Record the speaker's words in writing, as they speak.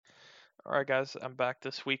Alright, guys, I'm back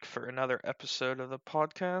this week for another episode of the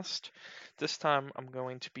podcast. This time I'm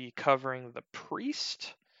going to be covering the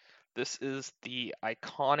Priest. This is the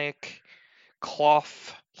iconic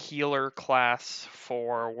cloth healer class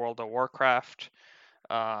for World of Warcraft.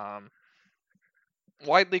 Um,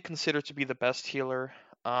 Widely considered to be the best healer,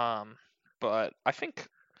 but I think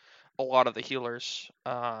a lot of the healers,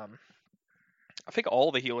 I think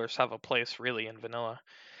all the healers have a place really in vanilla,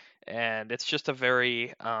 and it's just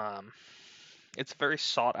it's a very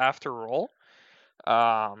sought after role.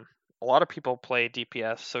 A lot of people play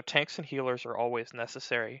DPS, so tanks and healers are always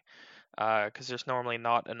necessary because there's normally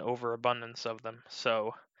not an overabundance of them.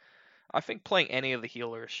 So I think playing any of the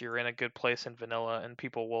healers, you're in a good place in vanilla, and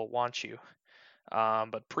people will want you.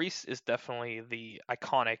 But Priest is definitely the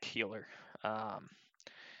iconic healer, um,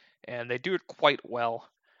 and they do it quite well.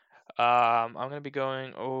 I'm going to be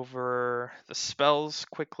going over the spells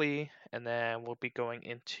quickly, and then we'll be going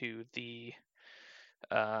into the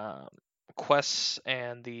um, quests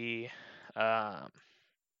and um,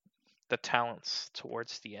 the talents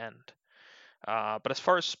towards the end. But as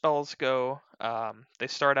far as spells go, they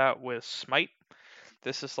start out with Smite.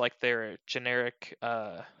 This is like their generic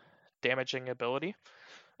damaging ability.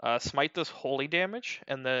 Smite does holy damage,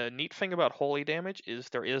 and the neat thing about holy damage is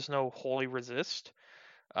there is no holy resist.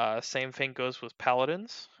 Same thing goes with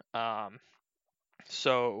paladins.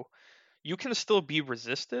 So you can still be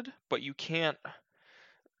resisted, but you can't,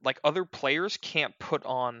 like, other players can't put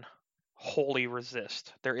on holy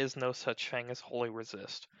resist. There is no such thing as holy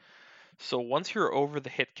resist. So once you're over the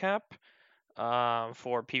hit cap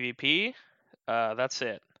for PvP, that's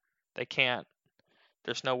it. They can't.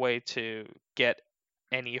 There's no way to get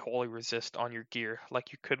any holy resist on your gear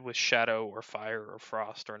like you could with Shadow or Fire or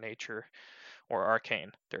Frost or Nature or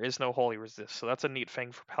Arcane. There is no holy resist, so that's a neat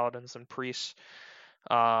thing for paladins and priests.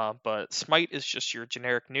 But Smite is just your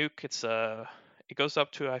generic nuke. It goes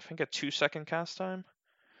up to I think a 2 second cast time,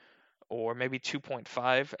 or maybe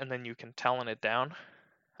 2.5, and then you can talent it down.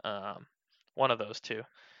 Um, One of those two.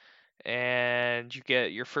 And you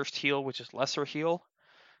get your first heal, which is Lesser Heal,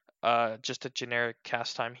 just a generic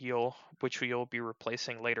cast time heal, which you'll be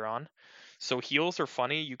replacing later on. So heals are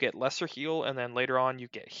funny. You get Lesser Heal, and then later on you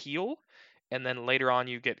get Heal, and then later on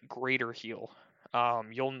you get Greater Heal.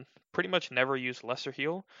 You'll pretty much never use Lesser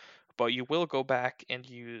Heal, but you will go back and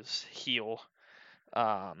use Heal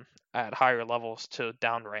at higher levels to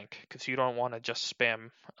down rank because you don't want to just spam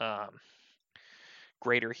um,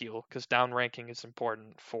 Greater Heal because down ranking is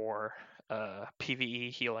important for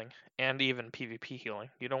PvE healing and even PvP healing.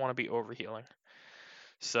 You don't want to be over healing.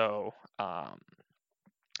 So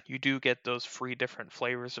you do get those free different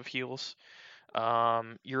flavors of heals.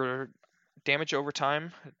 Your damage over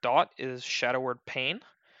time dot is Shadow Word Pain.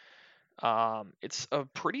 It's a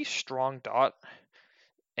pretty strong dot,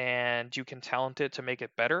 and you can talent it to make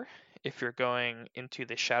it better if you're going into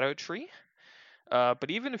the Shadow Tree. But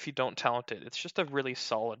even if you don't talent it, it's just a really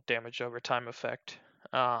solid damage over time effect.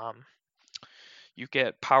 Um, you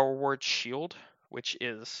get Power Word Shield, which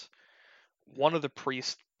is one of the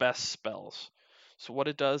priest's best spells. So what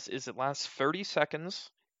it does is it lasts 30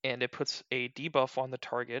 seconds and it puts a debuff on the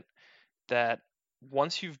target that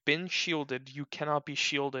once you've been shielded, you cannot be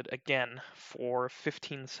shielded again for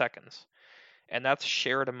 15 seconds. And that's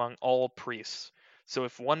shared among all priests. So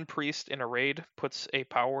if one priest in a raid puts a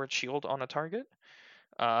powered shield on a target,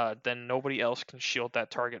 then nobody else can shield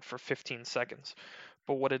that target for 15 seconds.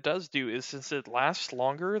 But what it does do is since it lasts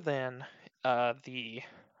longer than uh, the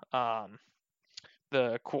um,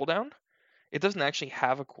 the cooldown, it doesn't actually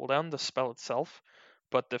have a cooldown, the spell itself,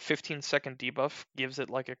 but the 15-second debuff gives it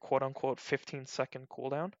like a quote unquote 15-second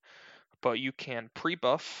cooldown. But you can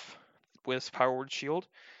pre-buff with Powered Shield,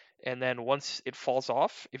 and then once it falls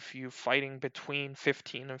off, if you're fighting between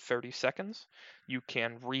 15 and 30 seconds, you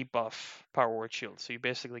can rebuff Powered Shield. So you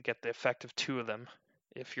basically get the effect of two of them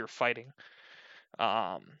if you're fighting.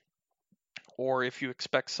 Um, or if you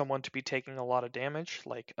expect someone to be taking a lot of damage,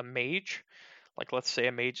 like a mage, like let's say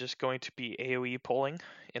a mage is going to be AoE pulling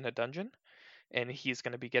in a dungeon, and he's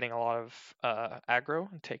going to be getting a lot of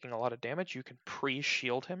aggro and taking a lot of damage, you can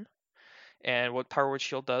pre-shield him. And what Power Word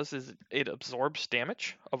Shield does is it absorbs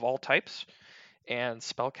damage of all types, and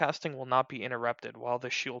spellcasting will not be interrupted while the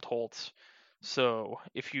shield holds. So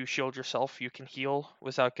if you shield yourself, you can heal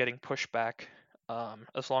without getting pushed back,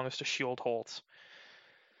 as long as the shield holds.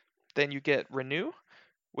 Then you get Renew,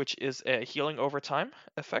 which is a healing over time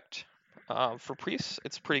effect. For priests,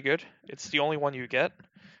 it's pretty good. It's the only one you get.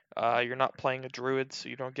 You're not playing a druid, so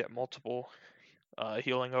you don't get multiple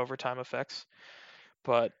healing over time effects.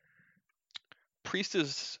 But priest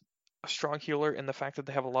is a strong healer in the fact that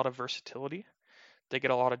they have a lot of versatility. They get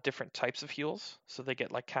a lot of different types of heals. So they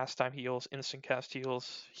get like cast time heals, instant cast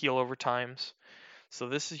heals, heal over times. So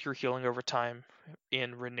this is your healing over time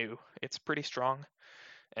in Renew. It's pretty strong,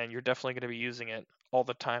 and you're definitely going to be using it all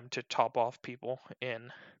the time to top off people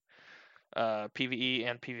in PvE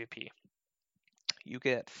and PvP. You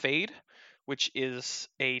get Fade, which is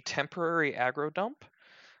a temporary aggro dump.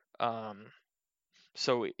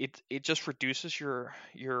 So it just reduces your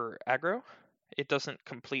aggro. It doesn't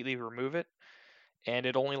completely remove it, and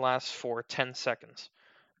it only lasts for 10 seconds.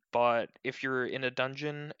 But if you're in a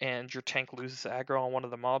dungeon and your tank loses aggro on one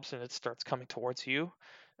of the mobs and it starts coming towards you,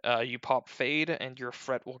 you pop Fade and your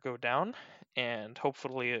fret will go down, and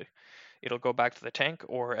hopefully it'll go back to the tank,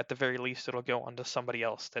 or at the very least it'll go onto somebody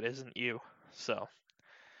else that isn't you. So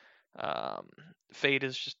Fade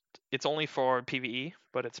is just, it's only for PvE,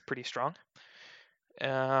 but it's pretty strong.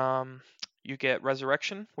 You get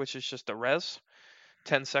Resurrection, which is just a res,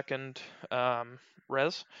 10-second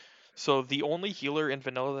res. So the only healer in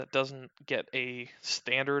vanilla that doesn't get a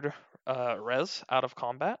standard res out of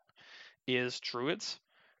combat is druids.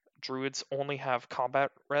 Druids only have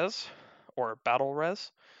combat res or battle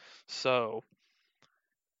res. So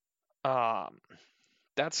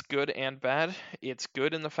that's good and bad. It's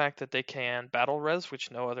good in the fact that they can battle res, which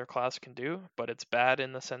no other class can do, but it's bad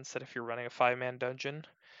in the sense that if you're running a 5-man dungeon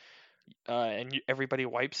and everybody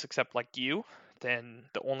wipes except like you, then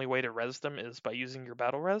the only way to res them is by using your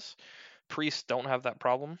battle res. Priests don't have that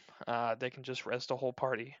problem. They can just res the whole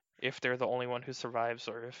party if they're the only one who survives,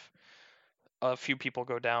 or if a few people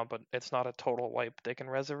go down, but it's not a total wipe. They can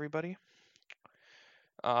res everybody.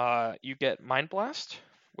 You get Mind Blast,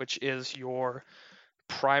 which is your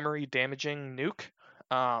primary damaging nuke.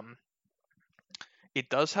 It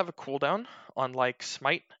does have a cooldown, unlike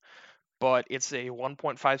Smite, but it's a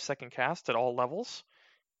 1.5 second cast at all levels,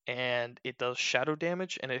 and it does shadow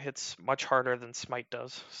damage, and it hits much harder than Smite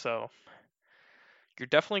does. So you're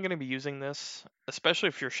definitely going to be using this, especially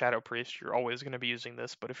if you're Shadow Priest. You're always going to be using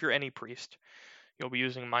this, but if you're any priest, you'll be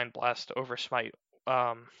using Mind Blast over Smite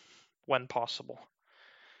when possible.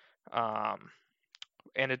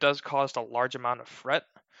 And it does cost a large amount of fret,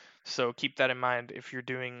 so keep that in mind if you're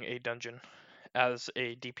doing a dungeon as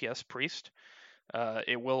a DPS priest.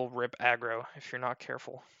 It will rip aggro if you're not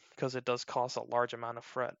careful, because it does cost a large amount of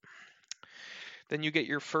fret. Then you get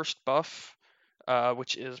your first buff,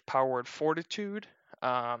 which is Power Word Fortitude.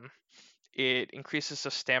 It increases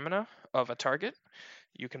the stamina of a target.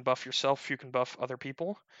 You can buff yourself, you can buff other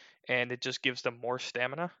people, and it just gives them more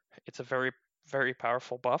stamina. It's a very, very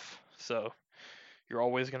powerful buff, so you're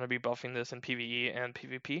always going to be buffing this in PvE and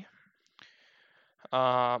PvP.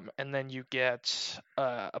 And then you get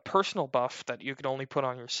a personal buff that you can only put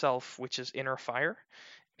on yourself, which is Inner Fire,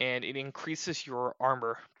 and it increases your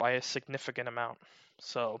armor by a significant amount.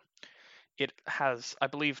 So it has, I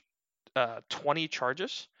believe, 20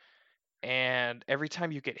 charges, and every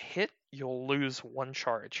time you get hit, you'll lose 1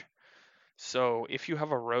 charge. So if you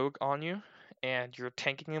have a rogue on you and you're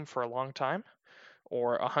tanking him for a long time,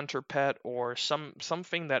 or a hunter pet, or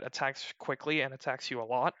something that attacks quickly and attacks you a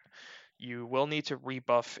lot, you will need to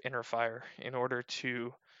rebuff Inner Fire in order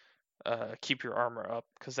to keep your armor up,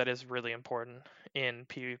 because that is really important in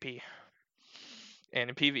PvP. And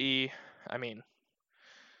in PvE, I mean,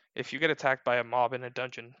 if you get attacked by a mob in a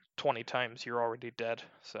dungeon 20 times, you're already dead.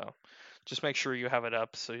 So just make sure you have it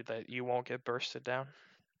up so that you won't get bursted down.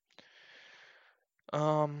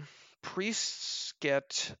 Priests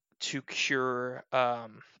get to cure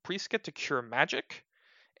magic,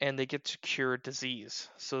 and they get to cure disease.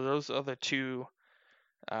 So those are the two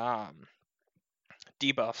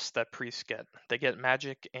debuffs that priests get. They get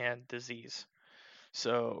magic and disease.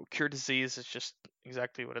 So cure disease is just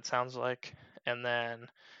exactly what it sounds like, and then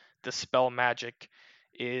Dispel Magic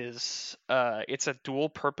is it's a dual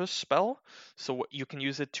purpose spell, so you can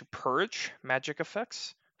use it to purge magic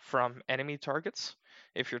effects from enemy targets.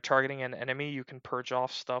 If you're targeting an enemy, you can purge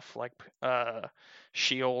off stuff like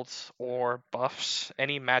shields or buffs,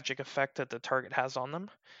 any magic effect that the target has on them.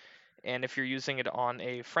 And if you're using it on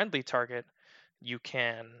a friendly target, you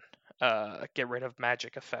can get rid of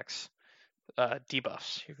magic effects,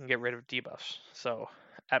 debuffs. You can get rid of debuffs. So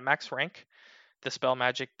at max rank, Dispel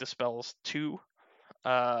Magic dispels 2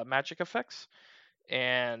 magic effects,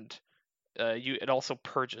 and it also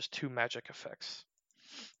purges 2 magic effects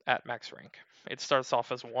at max rank. It starts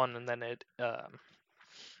off as 1, and then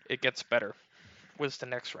it gets better with the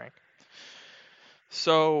next rank.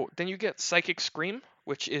 So then you get Psychic Scream,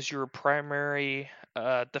 which is your primary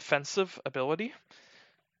defensive ability.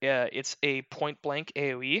 It's a point blank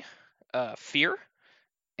AoE, fear,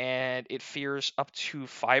 and it fears up to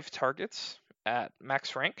 5 targets at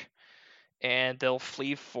max rank, and they'll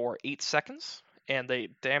flee for 8 seconds, and the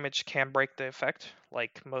damage can break the effect,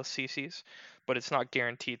 like most CCs, but it's not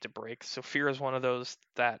guaranteed to break. So Fear is one of those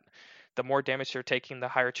that the more damage they're taking, the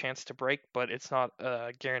higher chance to break, but it's not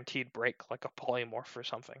a guaranteed break like a polymorph or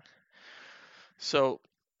something. So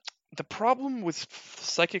the problem with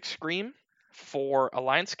Psychic Scream for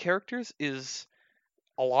Alliance characters is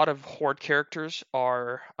a lot of Horde characters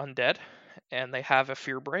are undead, and they have a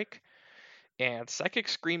Fear break. And Psychic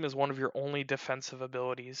Scream is one of your only defensive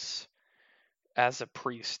abilities as a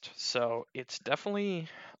priest. So it's definitely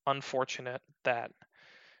unfortunate that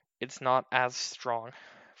it's not as strong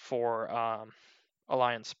for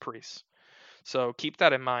Alliance priests. So keep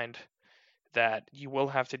that in mind, that you will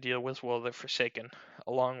have to deal with Will of the Forsaken,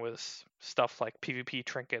 along with stuff like PvP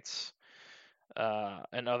trinkets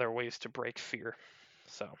and other ways to break fear.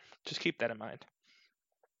 So just keep that in mind.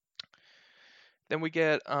 Then we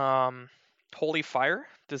get Holy Fire.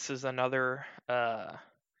 This is another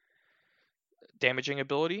damaging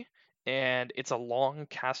ability, and it's a long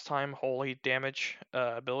cast time holy damage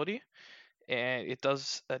ability, and it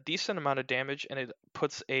does a decent amount of damage, and it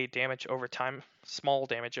puts a damage over time, small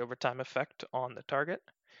damage over time effect on the target.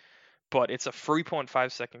 But it's a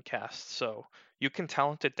 3.5-second cast, so you can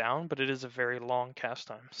talent it down, but it is a very long cast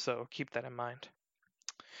time, so keep that in mind.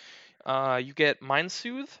 You get Mind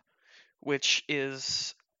Soothe, which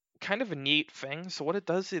is kind of a neat thing. So what it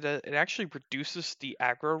does, it actually reduces the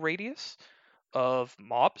aggro radius of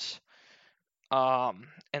mobs.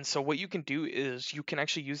 And so what you can do is you can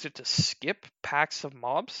actually use it to skip packs of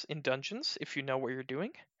mobs in dungeons if you know what you're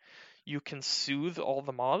doing. You can soothe all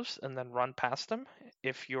the mobs and then run past them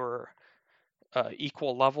if you're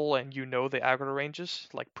equal level and you know the aggro ranges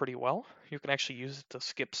like pretty well. You can actually use it to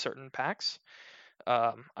skip certain packs.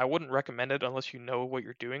 I wouldn't recommend it unless you know what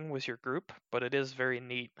you're doing with your group, but it is very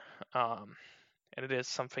neat, and it is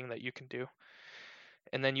something that you can do.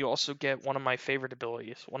 And then you also get one of my favorite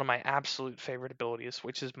abilities, one of my absolute favorite abilities,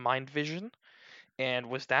 which is Mind Vision. And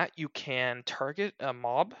with that, you can target a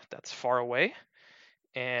mob that's far away,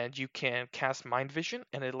 and you can cast Mind Vision,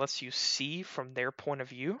 and it lets you see from their point of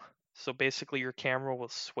view. So basically, your camera will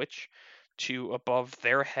switch to above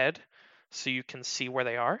their head so you can see where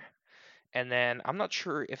they are. And then I'm not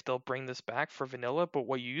sure if they'll bring this back for vanilla, but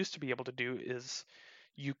what you used to be able to do is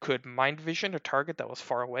you could Mind Vision a target that was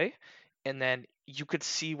far away, and then you could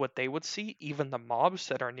see what they would see, even the mobs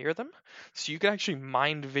that are near them. So you could actually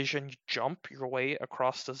Mind Vision jump your way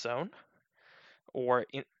across the zone or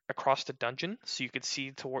across the dungeon, so you could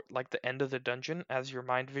see toward like the end of the dungeon as you're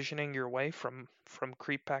Mind Visioning your way from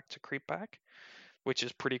creep pack to creep pack, which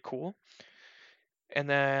is pretty cool. And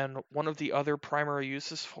then one of the other primary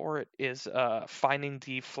uses for it is finding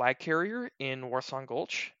the flag carrier in Warsong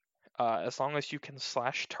Gulch. As long as you can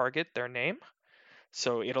slash target their name,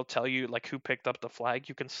 so it'll tell you like who picked up the flag,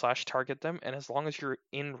 you can slash target them, and as long as you're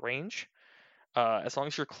in range, as long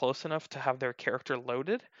as you're close enough to have their character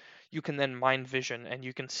loaded, you can then Mind Vision and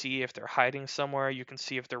you can see if they're hiding somewhere, you can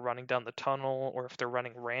see if they're running down the tunnel or if they're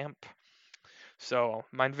running ramp. So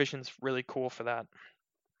Mind Vision's really cool for that.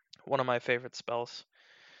 One of my favorite spells.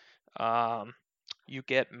 You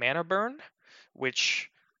get Mana Burn, which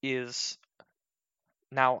is...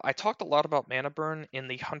 Now, I talked a lot about Mana Burn in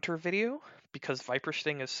the Hunter video because Viper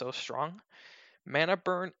Sting is so strong. Mana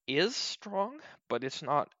Burn is strong, but it's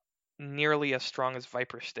not nearly as strong as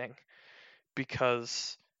Viper Sting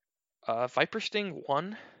because Viper Sting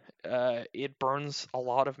 1, it burns a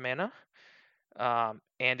lot of mana, and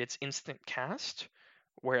it's instant cast,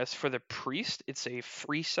 whereas for the Priest, it's a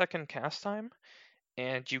 3-second cast time,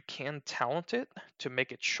 and you can talent it to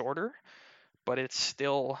make it shorter, but it's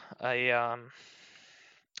still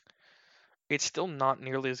not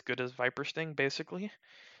nearly as good as Viper Sting, basically.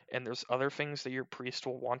 And there's other things that your priest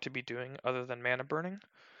will want to be doing other than mana burning.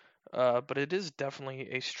 But it is definitely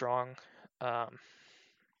a strong.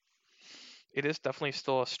 It is definitely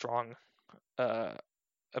still a strong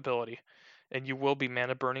ability, and you will be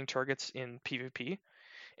mana burning targets in PvP,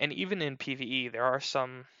 and even in PvE, there are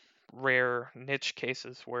some rare niche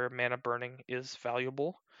cases where mana burning is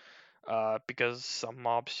valuable, because some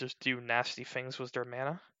mobs just do nasty things with their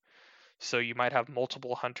mana. So you might have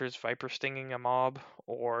multiple hunters Viper Stinging a mob,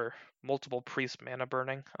 or multiple priests mana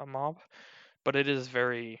burning a mob, but it is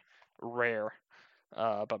very rare.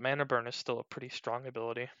 But mana burn is still a pretty strong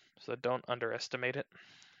ability, so don't underestimate it.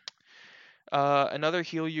 Another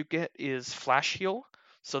heal you get is Flash Heal.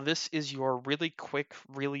 So this is your really quick,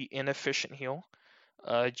 really inefficient heal.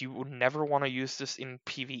 You would never want to use this in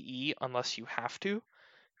PvE unless you have to,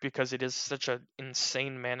 because it is such an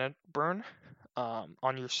insane mana burn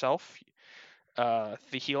on yourself. The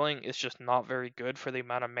healing is just not very good for the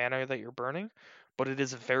amount of mana that you're burning, but it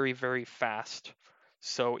is very, very fast.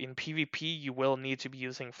 So in PvP, you will need to be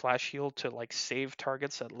using Flash Heal to like save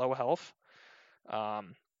targets at low health.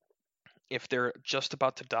 Um, if they're just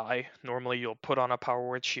about to die, normally you'll put on a Power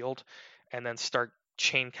Word Shield and then start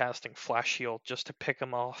chain casting Flash Heal just to pick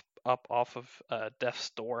them up off of Death's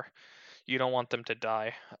Door. You don't want them to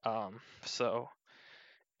die. So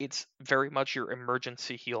it's very much your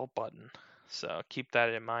emergency heal button. So keep that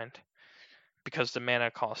in mind because the mana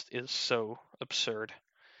cost is so absurd.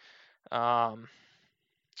 There's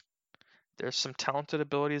some talented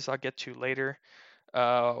abilities I'll get to later.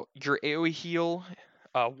 Your AoE heal,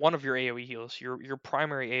 one of your AoE heals, your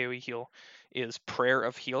primary AoE heal is Prayer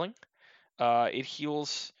of Healing. It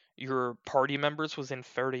heals your party members within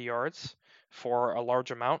 30 yards for a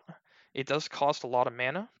large amount. It does cost a lot of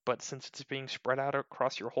mana, but since it's being spread out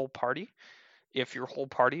across your whole party, if your whole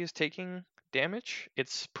party is taking damage,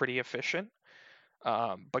 it's pretty efficient.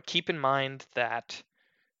 But keep in mind that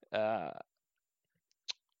uh,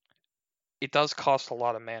 it does cost a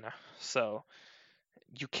lot of mana, so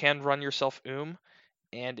you can run yourself and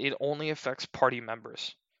it only affects party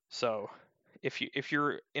members. So if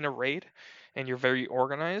you're in a raid and you're very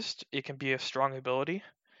organized, it can be a strong ability.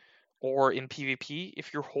 Or in PvP,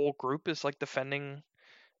 if your whole group is like defending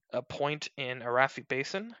a point in Arathi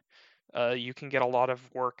Basin, you can get a lot of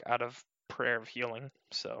work out of Prayer of Healing.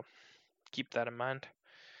 So keep that in mind.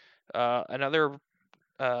 Another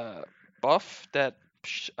buff that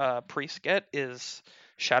priests get is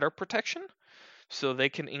Shadow Protection. So they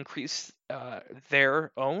can increase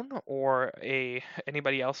their own or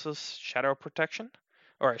anybody else's shadow protection,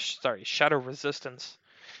 or sorry, shadow resistance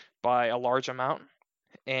by a large amount,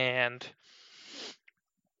 and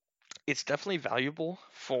it's definitely valuable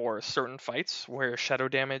for certain fights where shadow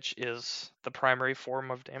damage is the primary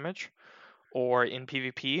form of damage, or in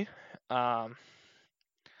PvP. Um,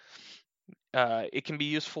 it can be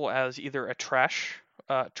useful as either a trash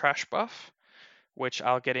buff, which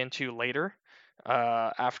I'll get into later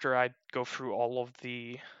after I go through all of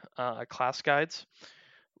the class guides,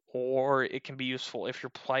 or it can be useful if you're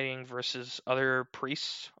playing versus other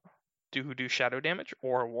priests who do shadow damage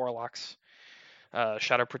or warlocks.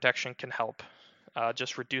 Shadow protection can help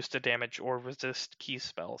just reduce the damage or resist key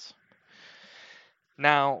spells.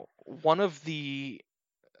 Now, one of the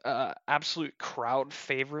absolute crowd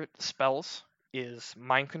favorite spells is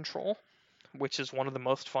Mind Control, which is one of the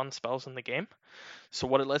most fun spells in the game. So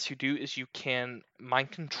what it lets you do is you can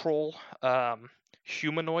mind control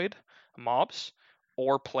humanoid mobs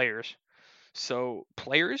or players. So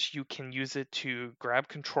players, you can use it to grab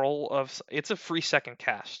control of. It's a 3-second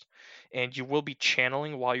cast, and you will be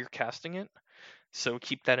channeling while you're casting it. So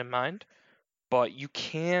keep that in mind. But you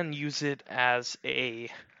can use it as a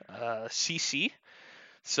CC.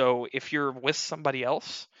 So if you're with somebody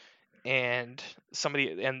else and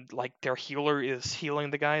like their healer is healing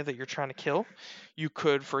the guy that you're trying to kill, you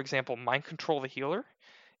could, for example, mind control the healer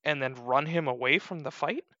and then run him away from the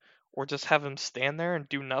fight, or just have him stand there and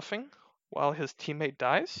do nothing while his teammate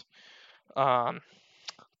dies. Um,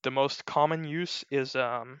 the most common use is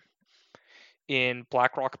in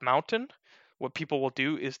Blackrock Mountain. What people will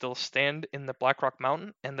do is they'll stand in the Blackrock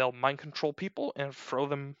Mountain and they'll mind control people and throw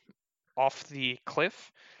them off the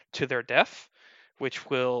cliff to their death, which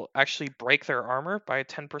will actually break their armor by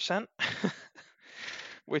 10%,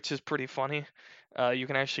 which is pretty funny. You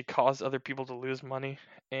can actually cause other people to lose money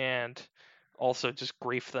and also just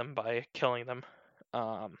grief them by killing them.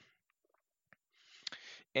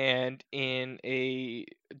 And in a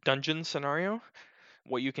dungeon scenario,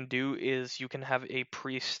 what you can do is you can have a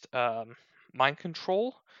priest mind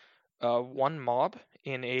control one mob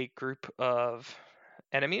in a group of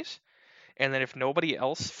enemies, and then if nobody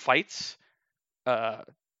else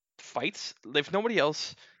if nobody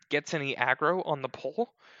else gets any aggro on the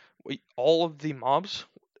pole, all of the mobs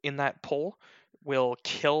in that pole will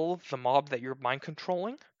kill the mob that you're mind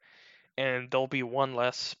controlling, and there'll be one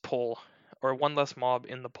less pole or one less mob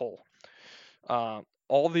in the pole.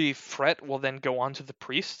 All the fret will then go onto the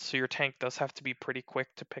priest, so your tank does have to be pretty quick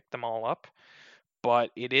to pick them all up.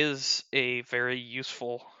 But it is a very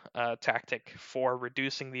useful tactic for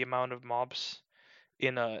reducing the amount of mobs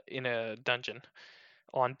in a dungeon.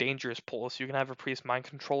 On dangerous pulls, you can have a priest mind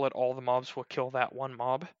control it. All the mobs will kill that one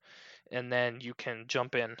mob, and then you can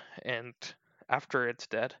jump in and after it's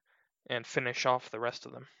dead and finish off the rest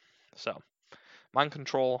of them. So mind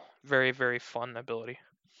control, very very fun ability.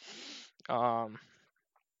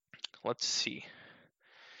 Let's see.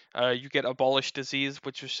 You get Abolish Disease,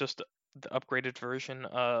 which is just the upgraded version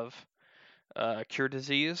of Cure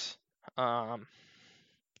Disease.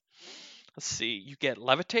 let's see, you get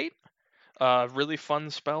Levitate, really fun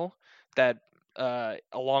spell that,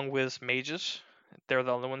 along with mages, they're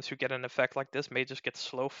the only ones who get an effect like this. Mages get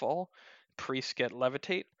Slow Fall, priests get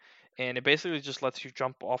Levitate, and it basically just lets you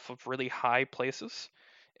jump off of really high places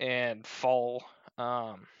and fall,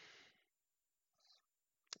 um,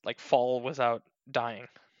 fall without dying,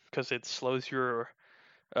 because it slows your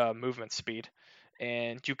movement speed.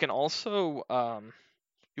 And you can also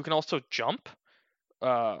jump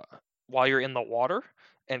uh, while you're in the water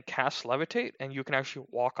and cast levitate, and you can actually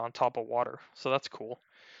walk on top of water. So that's cool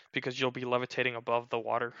because you'll be levitating above the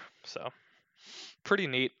water. So pretty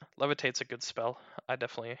neat. Levitate's a good spell. I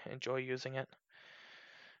definitely enjoy using it.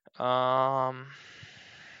 Um,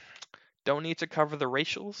 don't need to cover the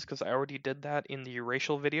racials because I already did that in the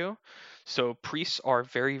racial video. So priests are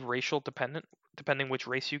very racial dependent. Depending which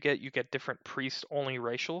race you get different priest only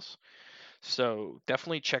racials. So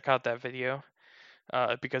definitely check out that video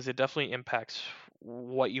because it definitely impacts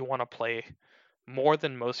what you want to play more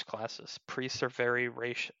than most classes. Priests are very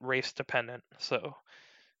race dependent, so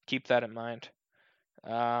keep that in mind.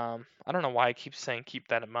 I don't know why I keep saying keep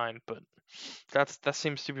that in mind, but that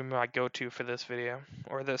seems to be my go-to for this video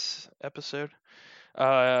or this episode.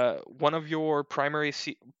 One of your pretty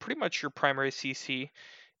much your primary CC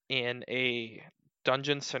in a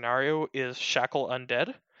dungeon scenario is Shackle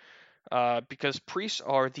Undead. Because priests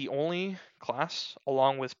are the only class,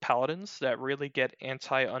 along with paladins, that really get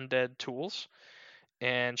anti-undead tools,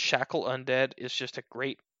 and Shackle Undead is just a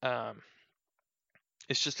great,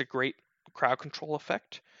 it's just a great crowd control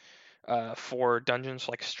effect for dungeons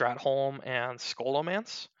like Stratholme and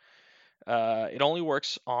Scholomance. It only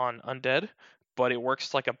works on undead, but it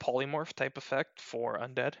works like a polymorph type effect for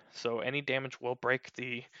undead. So any damage will break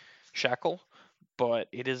the shackle, but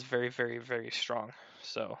it is very, very, very strong.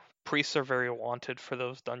 So priests are very wanted for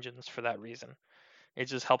those dungeons for that reason. It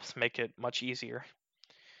just helps make it much easier.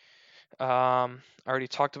 I already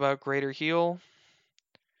talked about greater heal.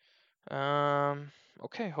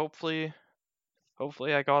 Okay, hopefully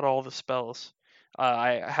I got all the spells.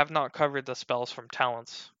 I have not covered the spells from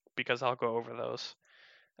talents because I'll go over those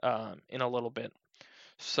in a little bit.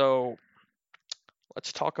 So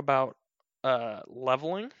let's talk about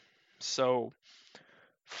leveling. So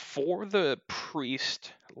for the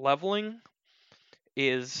priest, leveling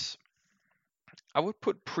is, I would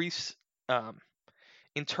put priests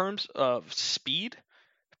in terms of speed.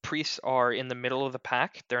 Priests are in the middle of the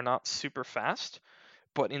pack. They're not super fast,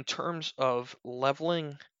 but in terms of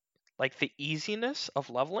leveling, like the easiness of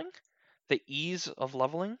leveling, the ease of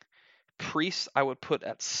leveling, priests I would put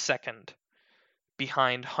at second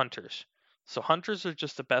behind hunters. So hunters are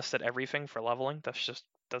just the best at everything for leveling. That's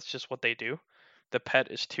just what they do. The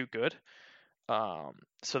pet is too good.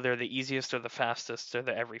 So they're the easiest or the fastest or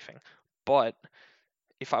the everything. But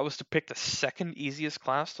if I was to pick the second easiest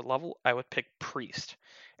class to level, I would pick priest.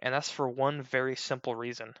 And that's for one very simple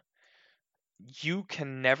reason. You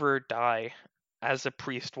can never die as a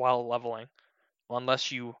priest while leveling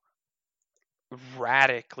unless you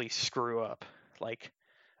radically screw up. Like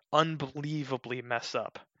unbelievably mess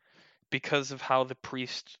up because of how the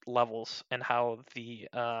priest levels and how the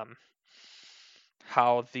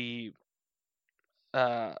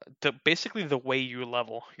basically the way you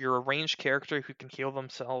level. You're a ranged character who can heal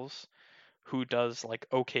themselves, who does like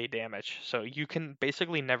okay damage. So you can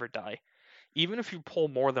basically never die. Even if you pull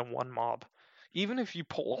more than one mob. Even if you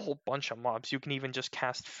pull a whole bunch of mobs, you can even just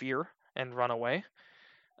cast fear and run away.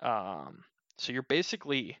 So you're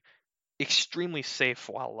basically extremely safe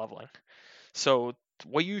while leveling. So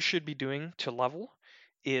what you should be doing to level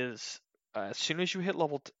is as soon as you hit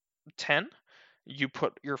level 10, you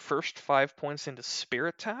put your first 5 points into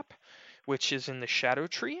Spirit Tap, which is in the Shadow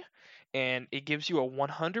Tree, and it gives you a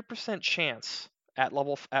 100% chance at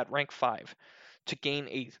rank 5 to gain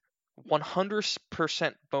a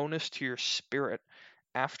 100% bonus to your spirit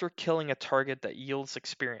after killing a target that yields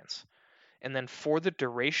experience. And then for the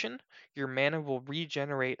duration, your mana will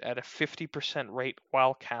regenerate at a 50% rate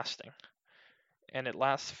while casting, and it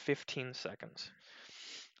lasts 15 seconds.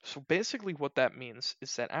 So basically what that means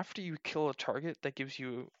is that after you kill a target that gives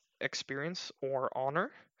you experience or honor,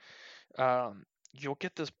 you'll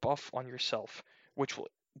get this buff on yourself, which will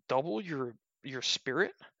double your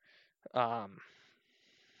spirit,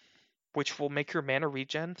 which will make your mana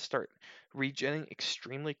regen start regenning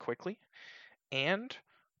extremely quickly. And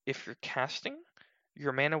if you're casting,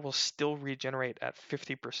 your mana will still regenerate at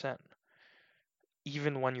 50%,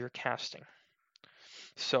 even when you're casting.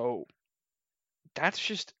 So that's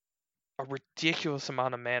just a ridiculous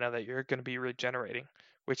amount of mana that you're going to be regenerating,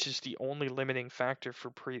 which is the only limiting factor for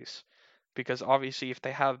priests. Because obviously, if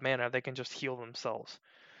they have mana, they can just heal themselves.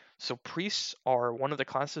 So priests are one of the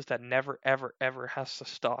classes that never, ever, ever has to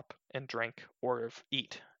stop and drink or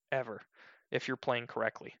eat, ever, if you're playing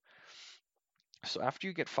correctly. So after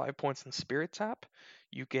you get 5 points in Spirit Tap,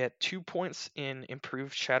 you get 2 points in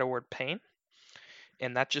Improved Shadow Word Pain,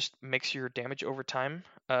 and that just makes your damage over time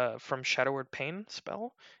from Shadow Word Pain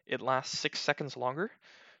spell. It lasts 6 seconds longer,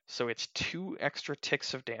 so it's 2 extra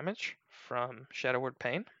ticks of damage from Shadow Word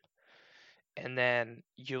Pain. And then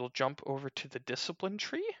you'll jump over to the Discipline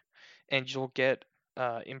tree, and you'll get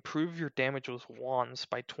improve your damage with wands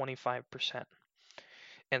by 25%.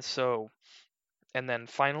 And so, and then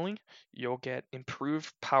finally, you'll get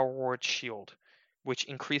improved Power Word Shield, which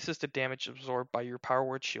increases the damage absorbed by your Power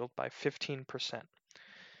Word Shield by 15%.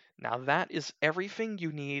 Now that is everything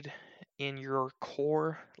you need in your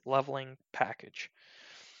core leveling package.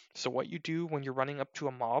 So what you do when you're running up to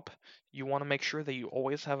a mob, you want to make sure that you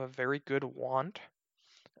always have a very good wand.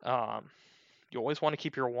 You always want to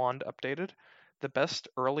keep your wand updated. The best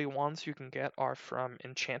early wands you can get are from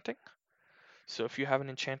enchanting. So if you have an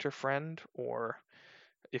enchanter friend, or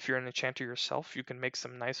if you're an enchanter yourself, you can make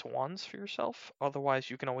some nice wands for yourself. Otherwise,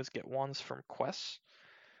 you can always get wands from quests.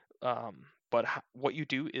 But what you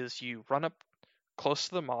do is you run up close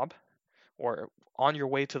to the mob, or on your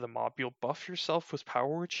way to the mob, you'll buff yourself with Power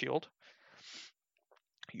Word Shield.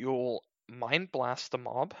 You'll Mind Blast the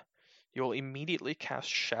mob. You'll immediately cast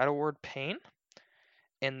Shadow Word Pain,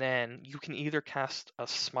 and then you can either cast a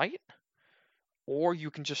Smite, or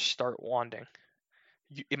you can just start wanding.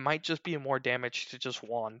 It might just be more damage to just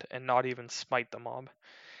wand and not even smite the mob.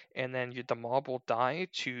 And then the mob will die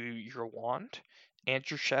to your wand and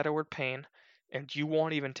your Shadow Word Pain, and you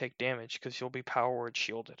won't even take damage because you'll be Power Word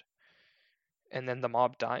shielded. And then the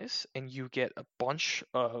mob dies, and you get a bunch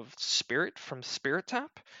of spirit from Spirit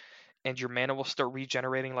Tap, and your mana will start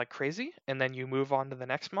regenerating like crazy. And then you move on to the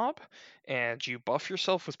next mob, and you buff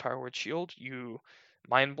yourself with Power Word Shield, you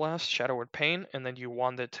Mind Blast, Shadow Word Pain, and then you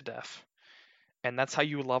wand it to death. And that's how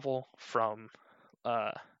you level from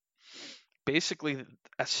basically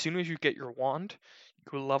as soon as you get your wand,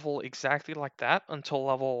 you level exactly like that until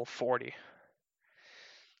level 40.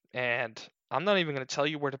 And I'm not even going to tell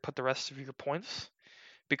you where to put the rest of your points,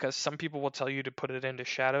 because some people will tell you to put it into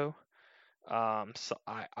Shadow. So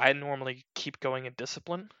I normally keep going in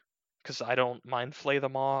Discipline because I don't mind flay the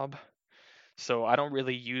mob. So I don't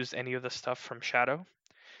really use any of the stuff from Shadow.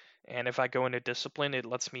 And if I go into Discipline, it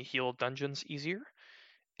lets me heal dungeons easier.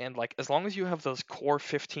 And like as long as you have those core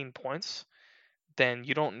 15 points, then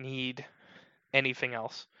you don't need anything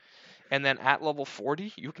else. And then at level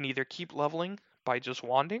 40, you can either keep leveling by just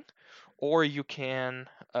wanding, or you can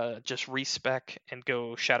just respec and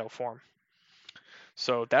go Shadow Form.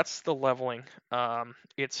 So that's the leveling.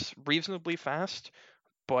 It's reasonably fast,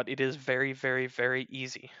 but it is very, very, very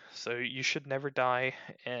easy. So you should never die,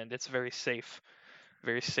 and it's very safe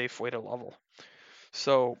way to level.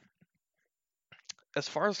 So as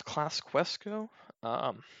far as class quests go,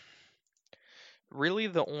 really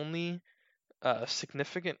the only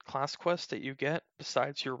significant class quest that you get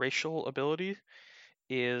besides your racial ability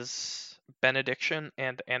is Benediction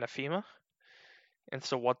and Anathema. And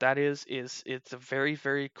so what that is it's a very,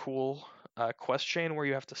 very cool quest chain where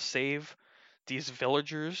you have to save these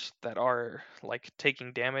villagers that are like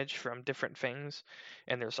taking damage from different things,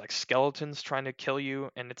 and there's like skeletons trying to kill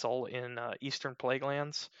you, and it's all in Eastern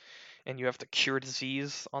Plaguelands, and you have to cure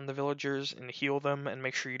disease on the villagers and heal them and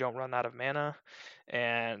make sure you don't run out of mana,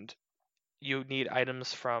 and you need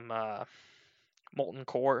items from Molten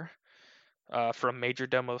Core from Major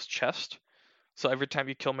Domo's chest. So every time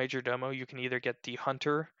you kill Major Domo, you can either get the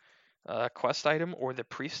Hunter quest item or the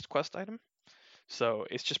Priest quest item. So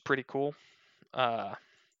it's just pretty cool.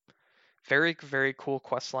 Very, very cool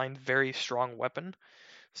quest line, very strong weapon.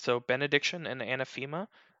 So Benediction and Anathema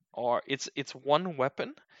it's one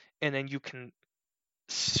weapon, and then you can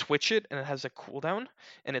switch it, and it has a cooldown,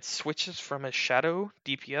 and it switches from a shadow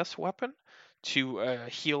DPS weapon to a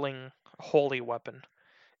healing holy weapon,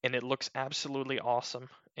 and it looks absolutely awesome.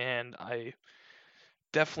 And I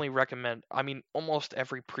definitely recommend. I mean, almost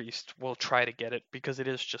every priest will try to get it because it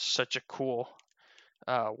is just such a cool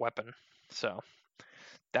weapon. So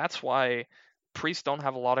that's why priests don't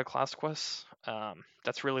have a lot of class quests.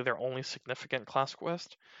 That's really their only significant class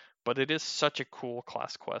quest, but it is such a cool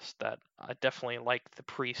class quest that I definitely like the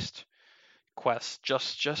priest quest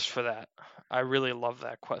just for that. I really love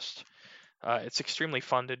that quest. It's extremely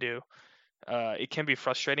fun to do. It can be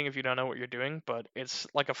frustrating if you don't know what you're doing, but it's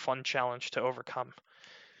like a fun challenge to overcome.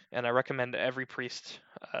 And I recommend every priest,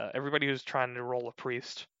 everybody who's trying to roll a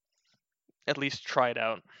priest, at least try it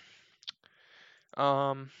out.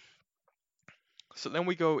 So then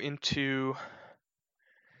we go into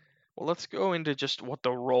Well, let's go into just what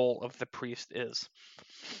the role of the priest is.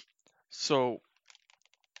 So,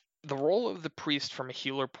 the role of the priest from a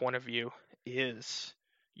healer point of view is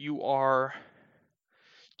you are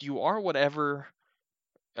whatever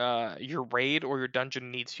your raid or your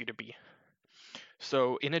dungeon needs you to be.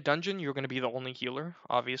 So in a dungeon, you're going to be the only healer,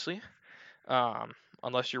 obviously, um,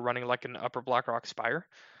 unless you're running like an Upper Blackrock Spire,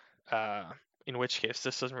 uh, in which case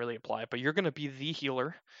this doesn't really apply. But you're going to be the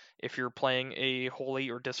healer if you're playing a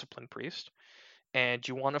holy or disciplined priest, and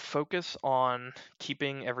you want to focus on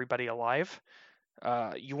keeping everybody alive.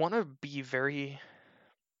 You want to be very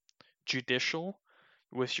judicial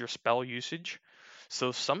with your spell usage.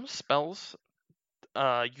 So some spells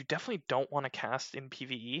you definitely don't want to cast in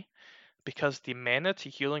PvE because the mana to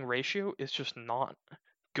healing ratio is just not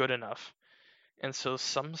good enough. And so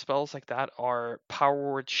some spells like that are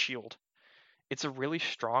Power Word Shield. It's a really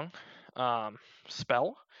strong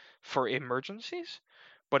spell for emergencies,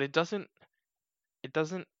 but it doesn't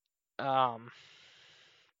um,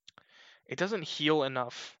 it doesn't heal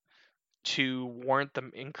enough to warrant the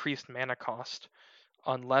increased mana cost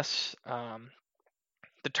unless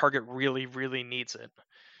the target really needs it.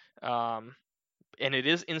 And it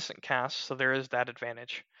is instant cast, so there is that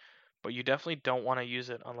advantage. But you definitely don't want to use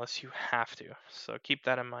it unless you have to. So keep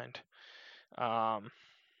that in mind.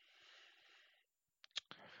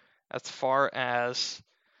 As far as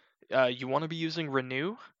you want to be using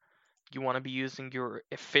Renew, you want to be using your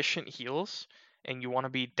efficient heals, and you want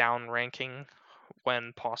to be down ranking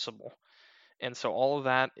when possible. And so all of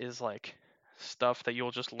that is like stuff that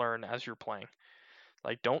you'll just learn as you're playing.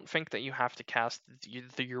 Like, don't think that you have to cast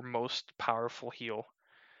your most powerful heal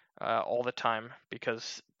all the time,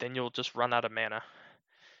 because then you'll just run out of mana.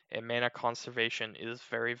 And mana conservation is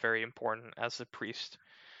very important as a priest,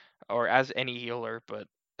 or as any healer, but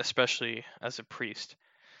especially as a priest.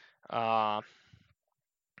 Uh,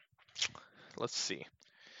 let's see.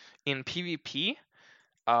 In PvP,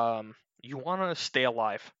 you want to stay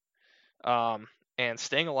alive. And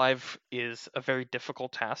staying alive is a very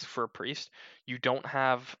difficult task for a priest. You don't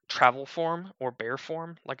have travel form or bear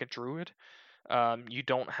form like a druid. You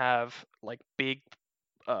don't have like big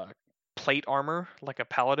uh, plate armor like a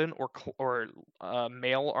paladin, or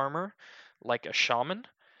mail armor like a shaman.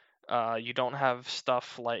 You don't have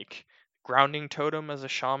stuff like grounding totem as a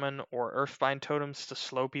shaman or earthbind totems to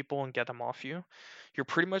slow people and get them off you. You're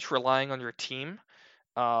pretty much relying on your team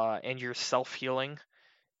and your self healing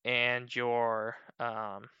and your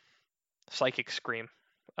psychic scream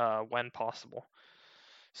when possible.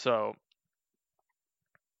 So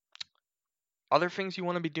other things you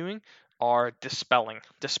want to be doing are dispelling.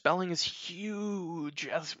 Dispelling is huge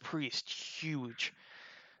as a priest, huge.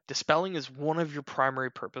 Dispelling is one of your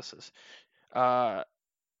primary purposes. Uh,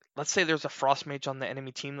 let's say there's a frost mage on the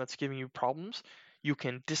enemy team that's giving you problems. You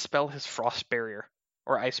can dispel his frost barrier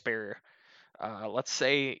or ice barrier. Let's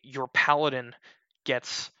say your paladin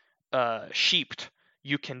gets sheeped.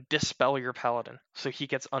 You can dispel your paladin so he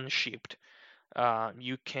gets unsheeped.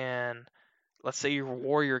 You can, let's say your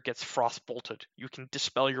warrior gets frost bolted. You can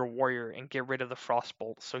dispel your warrior and get rid of the frost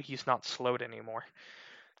bolt so he's not slowed anymore.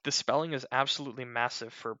 Dispelling is absolutely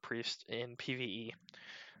massive for a priest in PvE.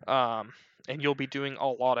 And you'll be doing a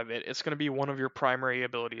lot of it. It's going to be one of your primary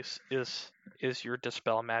abilities is your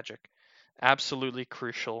dispel magic. Absolutely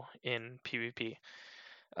crucial in PvP.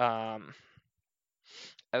 Um,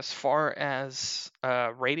 as far as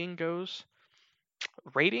rating goes,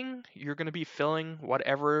 you're going to be filling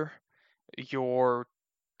whatever your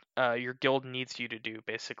guild needs you to do,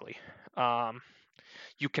 basically.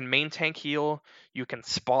 You can main tank heal, you can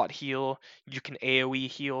spot heal, you can AoE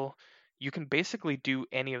heal. You can basically do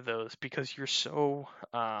any of those because you're so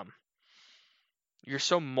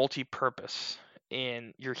multi-purpose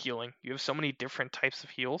in your healing. You have so many different types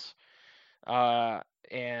of heals,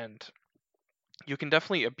 and you can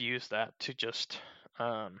definitely abuse that to just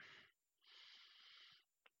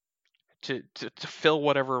to fill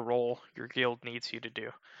whatever role your guild needs you to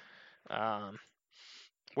do.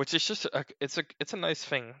 Which is just it's a nice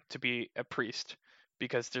thing to be a priest,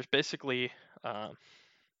 because there's basically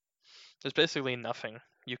nothing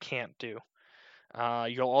you can't do.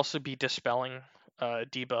 You'll also be dispelling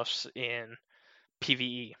debuffs in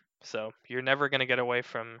PvE, so you're never gonna get away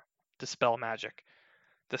from dispel magic.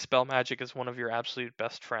 Dispel magic is one of your absolute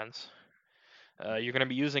best friends. You're gonna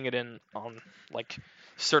be using it on like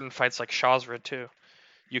certain fights like Shazra too.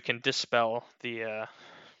 You can dispel the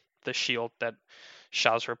shield that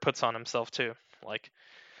Shazra puts on himself too. Like,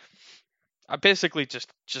 I'm basically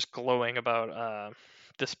just glowing about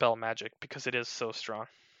dispel magic because it is so strong.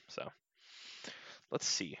 So let's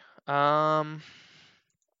see.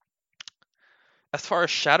 As far as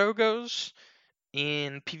Shadow goes,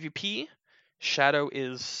 in PvP, Shadow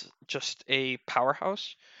is just a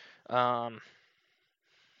powerhouse. Um,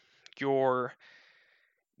 you're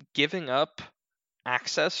giving up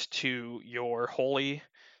access to your holy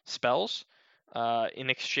spells in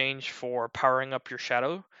exchange for powering up your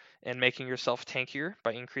Shadow and making yourself tankier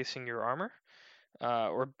by increasing your armor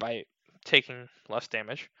or by taking less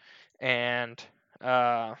damage, and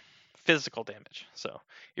uh, physical damage. So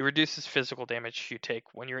it reduces physical damage you take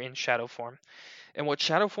when you're in Shadow form. And what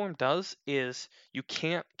Shadow form does is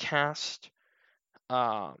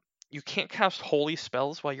uh, you can't cast holy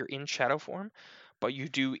spells while you're in Shadow form, but you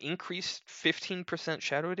do increase 15%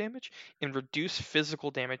 shadow damage and reduce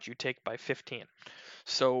physical damage you take by 15.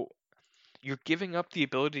 So you're giving up the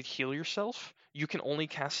ability to heal yourself. You can only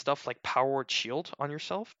cast stuff like Power Word Shield on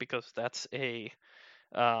yourself because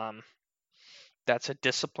um, that's a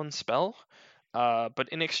discipline spell. But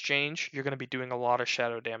in exchange, you're going to be doing a lot of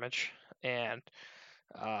shadow damage, and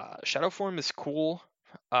Shadow Form is cool.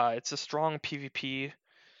 It's a strong PvP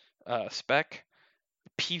spec.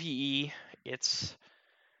 PvE, it's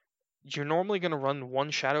you're normally going to run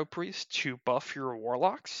one Shadow Priest to buff your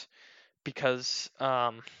Warlocks because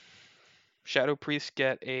Shadow Priests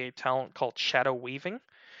get a talent called Shadow Weaving,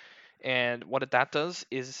 and what that does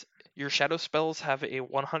is your shadow spells have a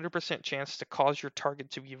 100% chance to cause your target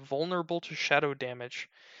to be vulnerable to shadow damage,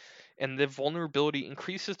 and the vulnerability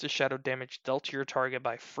increases the shadow damage dealt to your target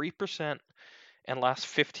by 3% and lasts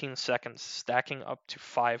 15 seconds, stacking up to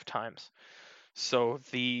 5 times. So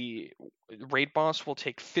the raid boss will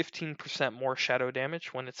take 15% more shadow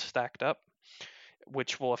damage when it's stacked up,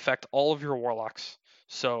 which will affect all of your warlocks.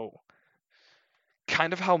 So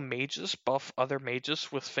kind of how mages buff other mages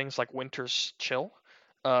with things like Winter's Chill,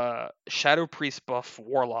 Shadow Priest buff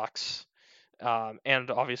warlocks, and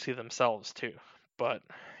obviously themselves too. But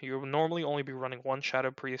you normally only be running one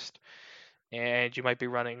Shadow Priest, and you might be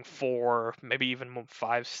running 4, maybe even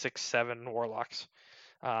 5, 6, 7 warlocks.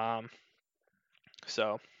 Um,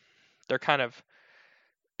 so they're kind of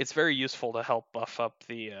it's very useful to help buff up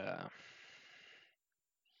the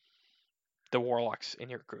warlocks in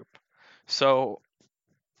your group. So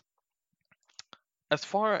as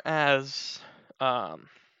far as um,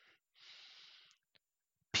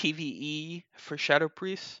 PVE for Shadow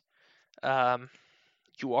Priests, um,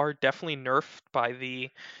 you are definitely nerfed by the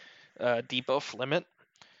debuff limit.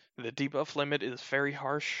 The debuff limit is very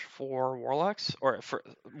harsh for warlocks, or for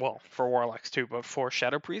warlocks too, but for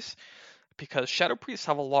Shadow Priests, because Shadow Priests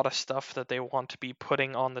have a lot of stuff that they want to be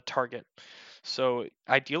putting on the target. So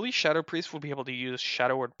ideally, Shadow Priests will be able to use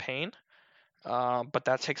Shadow Word Pain, but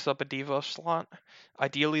that takes up a debuff slot.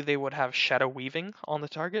 Ideally, they would have Shadow Weaving on the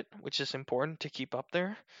target, which is important to keep up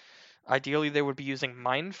there. Ideally, they would be using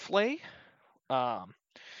Mind Flay, um,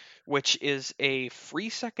 which is a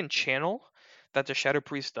 3-second channel that the Shadow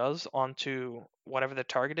Priest does onto whatever the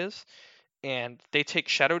target is, and they take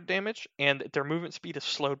shadow damage, and their movement speed is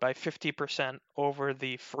slowed by 50% over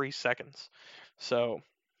the 3 seconds. So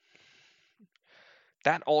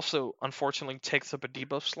that also unfortunately takes up a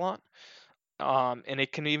debuff slot, and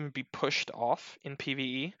it can even be pushed off in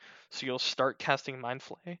PvE. So you'll start casting Mind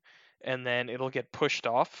Flay, and then it'll get pushed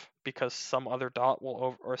off because some other dot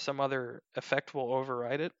or some other effect will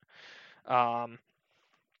override it. Um,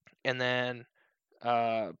 and then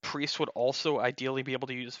Priest would also ideally be able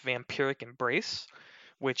to use Vampiric Embrace,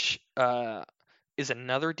 which is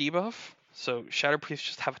another debuff. So Shadow Priests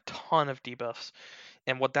just have a ton of debuffs,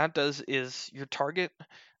 and what that does is your target,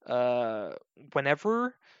 uh,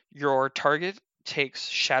 whenever your target takes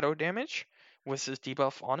shadow damage with this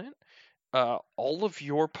debuff on it, all of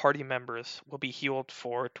your party members will be healed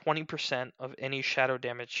for 20% of any shadow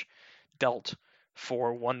damage dealt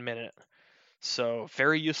for 1 minute. So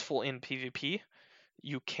very useful in PvP.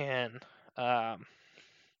 You can um,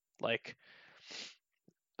 like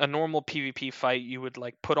a normal PvP fight, you would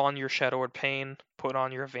like put on your Shadow Word Pain, put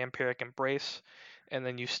on your Vampiric Embrace, and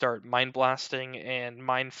then you start mind blasting and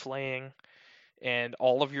mind flaying, and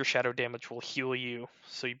all of your shadow damage will heal you,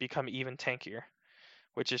 so you become even tankier,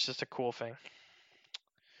 which is just a cool thing.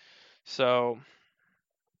 So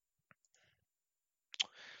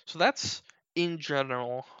that's in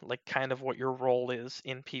general like kind of what your role is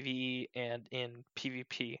in PvE and in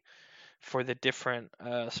PvP for the different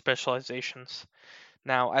specializations.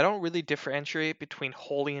 Now, I don't really differentiate between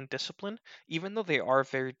holy and discipline, even though they are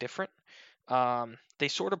very different. They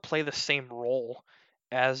sort of play the same role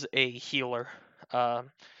as a healer.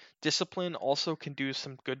 Um, discipline also can do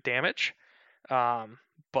some good damage,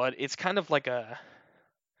 but it's kind of like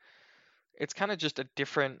it's kind of just a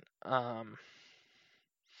different.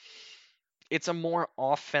 It's a more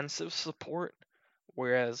offensive support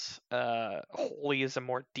whereas Holy is a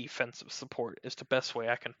more defensive support, is the best way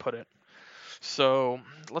I can put it. So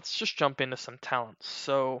let's just jump into some talents.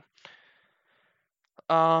 So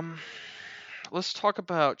um, let's talk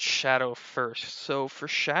about Shadow first. So for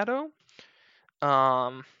Shadow,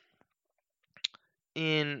 um,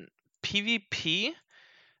 in PvP,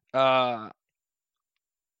 uh,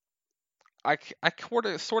 I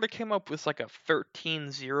sort of came up with like a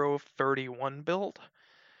 13-0-31 build,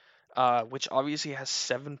 which obviously has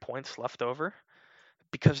 7 points left over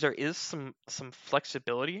because there is some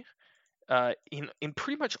flexibility in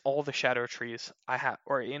pretty much all the shadow trees I have,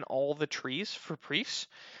 or in all the trees for priests.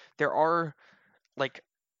 There are like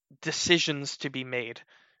decisions to be made.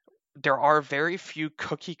 There are very few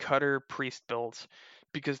cookie cutter priest builds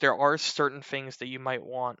because there are certain things that you might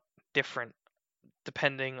want different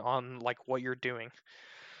depending on like what you're doing.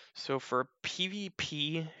 So for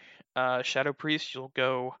PvP Shadow Priest, you'll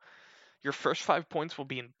go. Your first 5 points will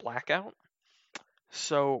be in Blackout.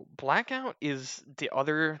 So Blackout is the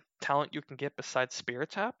other talent you can get besides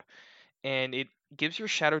Spirit Tap, and it gives your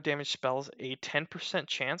shadow damage spells a 10%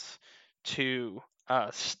 chance to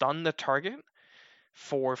stun the target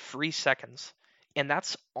for 3 seconds, and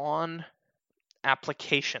that's on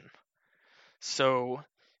application. So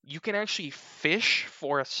you can actually fish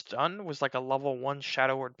for a stun with like a level 1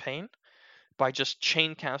 Shadow Word Pain by just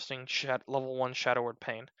chain casting level 1 Shadow Word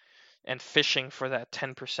Pain and fishing for that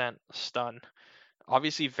 10% stun.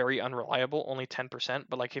 Obviously very unreliable, only 10%,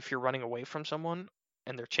 but like if you're running away from someone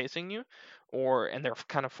and they're chasing you, or and they're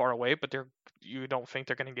kind of far away but you don't think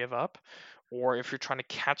they're going to give up, or if you're trying to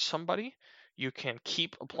catch somebody, you can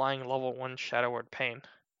keep applying level 1 Shadow Word Pain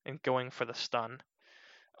and going for the stun.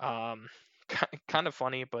 Um, kind of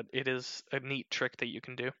funny, but it is a neat trick that you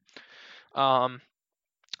can do.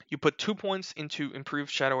 You put 2 points into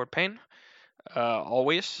improved Shadow Word Pain,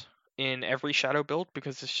 always in every shadow build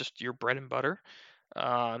because it's just your bread and butter.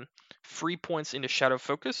 3 points into Shadow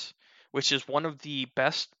Focus, which is one of the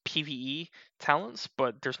best PvE talents,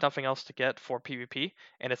 but there's nothing else to get for PvP,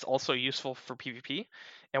 and it's also useful for PvP.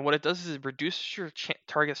 And what it does is it reduces your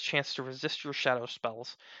target's chance to resist your shadow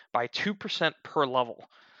spells by 2% per level.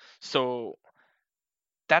 So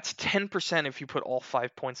that's 10% if you put all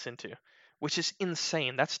 5 points into, which is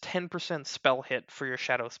insane. That's 10% spell hit for your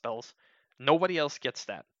shadow spells. Nobody else gets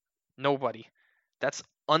that. Nobody. That's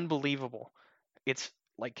unbelievable. It's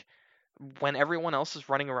like when everyone else is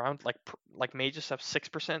running around, like mages have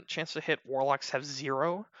 6% chance to hit, warlocks have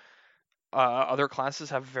 0. Other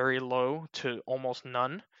classes have very low to almost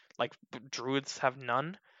none. Like druids have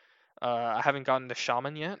none. I haven't gotten to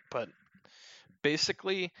shaman yet, but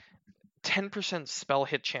basically 10% spell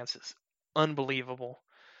hit chances. Unbelievable.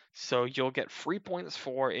 So you'll get 3 points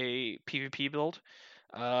for a PvP build.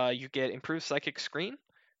 You get improved psychic screen,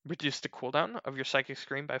 reduce the cooldown of your psychic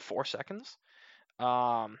screen by 4 seconds.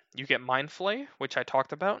 You get Mind Flay, which I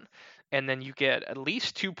talked about, and then you get at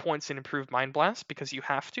least 2 points in Improved Mind Blast because you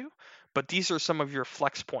have to. But these are some of your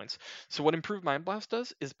flex points. So what Improved Mind Blast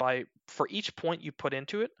does is for each point you put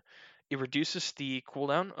into it, it reduces the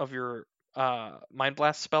cooldown of your Mind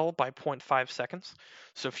Blast spell by 0.5 seconds.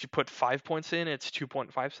 So if you put 5 points in, it's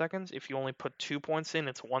 2.5 seconds. If you only put 2 points in,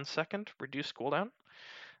 it's 1 second reduced cooldown.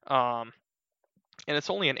 And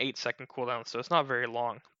it's only an 8-second cooldown, so it's not very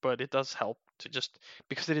long, but it does help to just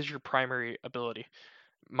because it is your primary ability.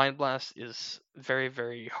 Mind Blast is very,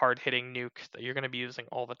 very hard hitting nuke that you're going to be using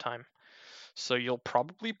all the time. So you'll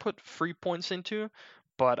probably put 3 points into,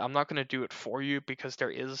 but I'm not going to do it for you because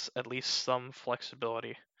there is at least some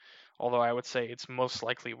flexibility. Although I would say it's most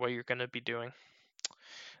likely what you're going to be doing.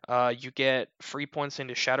 You get 3 points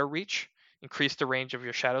into Shadow Reach, increase the range of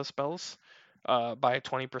your shadow spells by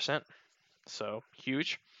 20%. So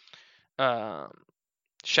huge.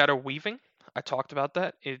 Shadow Weaving, I talked about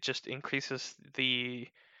that. It just increases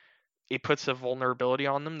it puts a vulnerability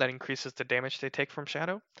on them that increases the damage they take from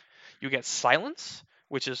Shadow. You get Silence,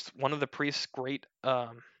 which is one of the priest's great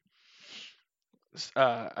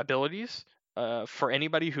abilities for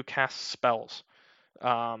anybody who casts spells.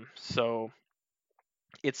 So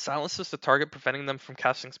it silences the target, preventing them from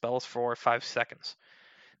casting spells for 5 seconds.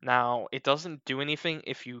 Now, it doesn't do anything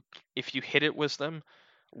if you hit it with them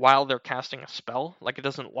while they're casting a spell. Like, it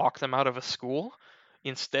doesn't lock them out of a school.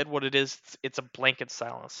 Instead, what it is, it's a blanket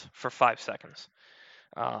silence for 5 seconds.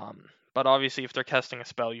 But obviously, if they're casting a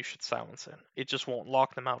spell, you should silence it. It just won't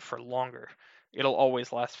lock them out for longer. It'll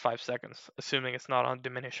always last 5 seconds, assuming it's not on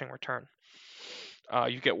diminishing return.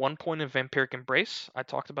 You get 1 point in Vampiric Embrace. I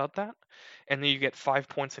talked about that. And then you get 5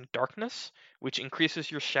 points in Darkness, which increases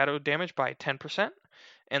your shadow damage by 10%.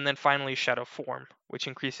 And then finally, Shadow Form, which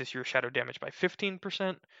increases your shadow damage by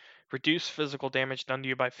 15%, reduce physical damage done to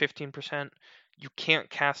you by 15%. You can't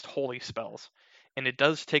cast holy spells, and it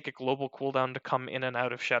does take a global cooldown to come in and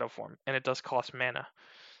out of shadow form, and it does cost mana.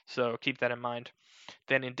 So keep that in mind.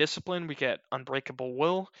 Then in Discipline, we get Unbreakable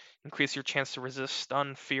Will, increase your chance to resist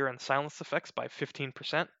stun, fear, and silence effects by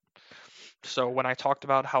 15%. So when I talked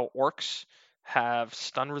about how orcs have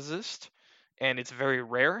stun resist, and it's very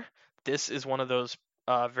rare, this is one of those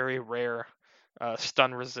very rare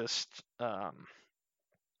stun resist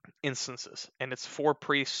instances, and it's 4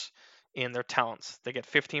 priests in their talents. They get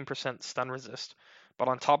 15% stun resist, but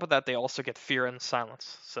on top of that, they also get fear and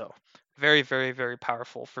silence. So very, very, very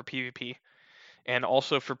powerful for PvP, and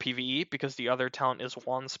also for PvE because the other talent is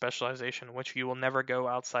one specialization, which you will never go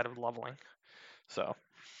outside of leveling. So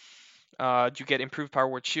you get improved power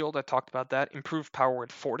word shield. I talked about that. Improved power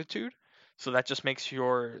word fortitude. So that just makes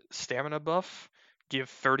your stamina buff give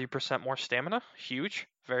 30% more stamina. Huge.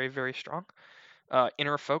 Very, very strong.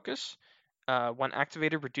 Inner focus. When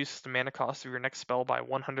activated, reduces the mana cost of your next spell by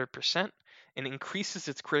 100% and increases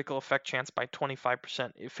its critical effect chance by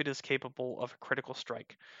 25% if it is capable of a critical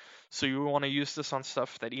strike. So you want to use this on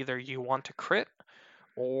stuff that either you want to crit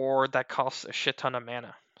or that costs a shit ton of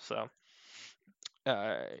mana. So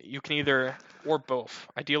you can either, or both,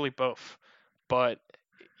 ideally both, but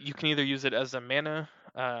you can either use it as a mana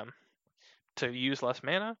to use less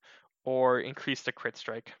mana or increase the crit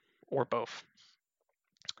strike, or both.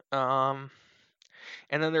 And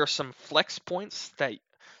then there are some flex points that,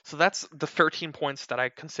 so that's the 13 points that I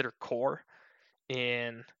consider core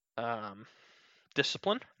in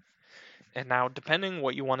Discipline. And now, depending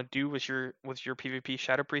what you want to do with your PvP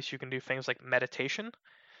Shadow Priest, you can do things like meditation,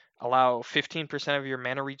 allow 15% of your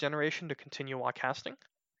mana regeneration to continue while casting.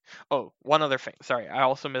 Oh, one other thing. Sorry, I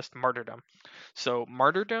also missed Martyrdom. So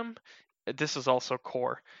Martyrdom, this is also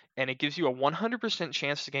core, and it gives you a 100%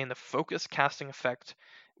 chance to gain the focus casting effect,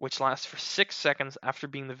 which lasts for 6 seconds after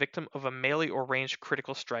being the victim of a melee or ranged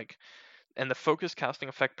critical strike. And the focus casting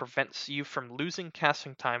effect prevents you from losing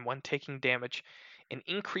casting time when taking damage and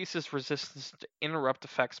increases resistance to interrupt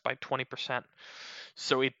effects by 20%.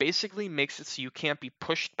 So it basically makes it so you can't be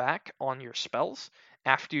pushed back on your spells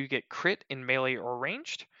after you get crit in melee or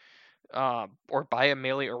ranged, or by a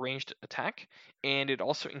melee or ranged attack, and it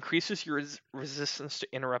also increases your resistance to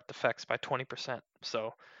interrupt effects by 20%.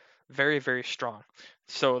 So very, very strong.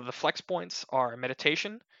 So the flex points are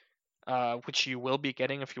meditation, which you will be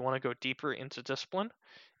getting if you want to go deeper into Discipline,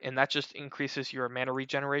 and that just increases your mana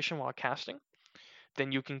regeneration while casting.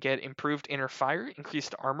 Then you can get improved inner fire,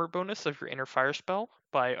 increased armor bonus of your inner fire spell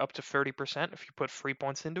by up to 30% if you put free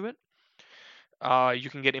points into it. You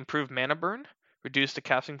can get improved mana burn, reduce the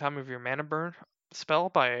casting time of your mana burn spell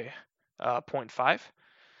by 0.5.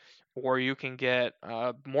 Or you can get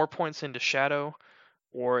more points into shadow,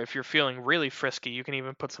 or if you're feeling really frisky, you can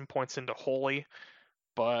even put some points into holy,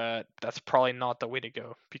 but that's probably not the way to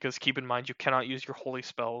go, because keep in mind you cannot use your holy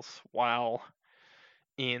spells while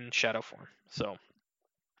in shadow form. So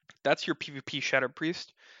that's your PvP Shadow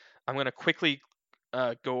Priest. I'm going to quickly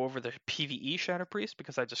go over the PvE Shadow Priest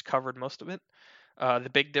because I just covered most of it.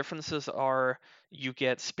 The big differences are you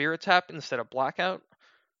get Spirit Tap instead of Blackout,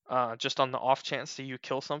 just on the off chance that you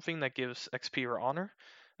kill something that gives XP or honor.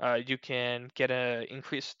 You can get an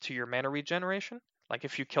increase to your mana regeneration, like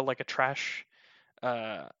if you kill like a trash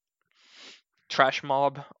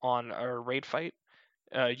mob on a raid fight,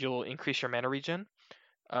 you'll increase your mana regen.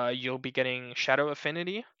 You'll be getting Shadow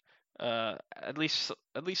Affinity, at least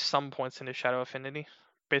some points into Shadow Affinity.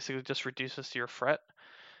 Basically, just reduces your fret.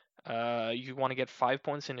 You want to get 5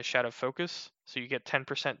 points into Shadow Focus, so you get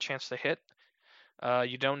 10% chance to hit.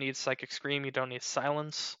 You don't need Psychic Scream. You don't need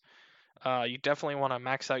Silence. You definitely want to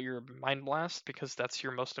max out your Mind Blast because that's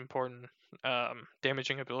your most important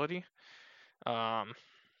damaging ability. And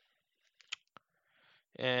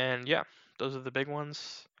yeah, those are the big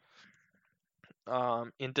ones.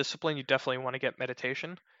 In Discipline, you definitely want to get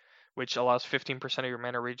Meditation, which allows 15% of your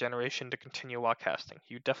mana regeneration to continue while casting.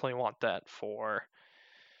 You definitely want that for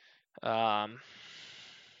a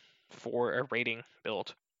raiding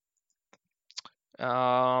build.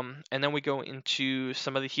 And then we go into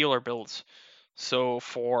some of the healer builds. So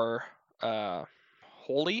for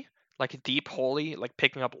Holy, like a deep Holy, like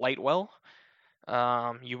picking up Lightwell,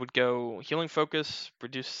 you would go Healing Focus,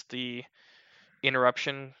 reduce the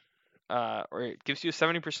interruption, or it gives you a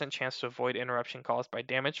 70% chance to avoid interruption caused by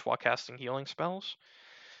damage while casting healing spells.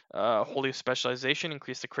 Holy Specialization,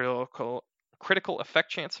 increase the critical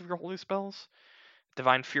effect chance of your holy spells.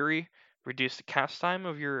 Divine Fury, reduce the cast time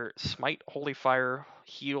of your Smite, Holy Fire,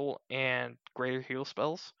 Heal, and Greater Heal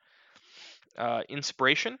spells.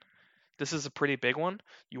 Inspiration, this is a pretty big one.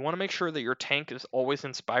 You want to make sure that your tank is always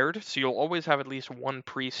inspired, so you'll always have at least one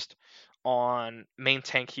priest on main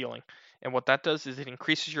tank healing. And what that does is it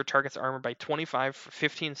increases your target's armor by 25 for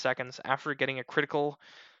 15 seconds after getting a critical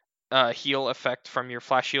heal effect from your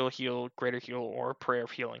flash heal, greater heal, or prayer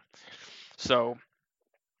of healing. So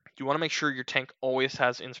you want to make sure your tank always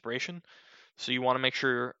has inspiration. So you want to make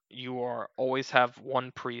sure you are always have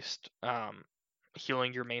one priest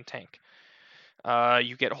healing your main tank.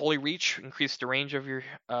 You get Holy Reach, increase the range of your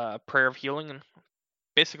prayer of healing, and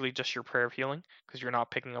basically just your prayer of healing because you're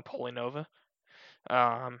not picking up Holy Nova.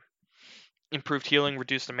 Improved healing,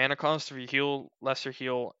 reduce the mana cost of your heal, lesser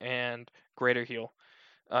heal, and greater heal.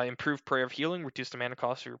 Improved Prayer of Healing, reduce the mana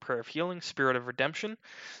cost of your Prayer of Healing. Spirit of Redemption.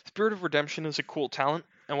 Spirit of Redemption is a cool talent,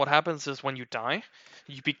 and what happens is when you die,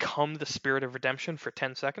 you become the Spirit of Redemption for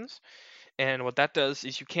 10 seconds, and what that does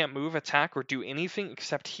is you can't move, attack, or do anything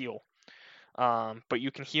except heal. But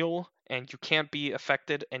you can heal, and you can't be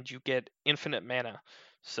affected, and you get infinite mana,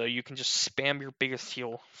 so you can just spam your biggest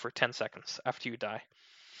heal for 10 seconds after you die.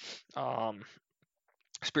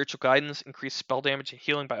 Spiritual Guidance, increase spell damage and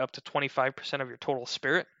healing by up to 25% of your total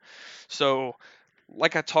spirit. So,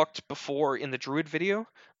 like I talked before in the Druid video,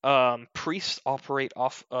 priests operate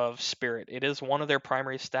off of spirit. It is one of their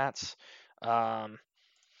primary stats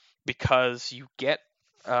because you get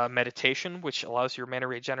meditation, which allows your mana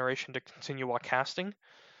regeneration to continue while casting.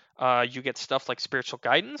 You get stuff like Spiritual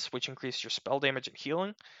Guidance, which increases your spell damage and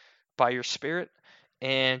healing by your spirit.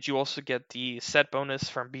 And you also get the set bonus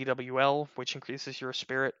from BWL, which increases your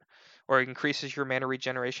spirit, or increases your mana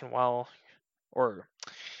regeneration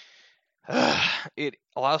it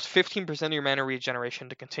allows 15% of your mana regeneration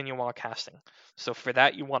to continue while casting. So for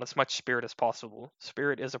that, you want as much spirit as possible.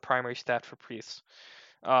 Spirit is a primary stat for priests,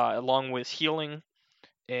 along with healing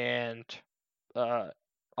and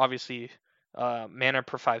obviously mana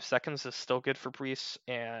per 5 seconds is still good for priests,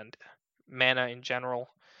 and mana in general.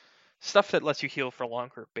 Stuff that lets you heal for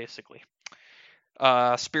longer, basically.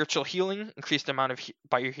 Spiritual Healing, increased amount of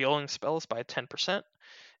by your healing spells by 10%,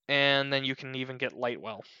 and then you can even get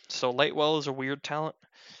Lightwell. So Lightwell is a weird talent,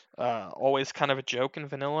 always kind of a joke in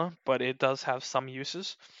vanilla, but it does have some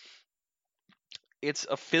uses. It's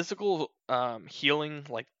a physical healing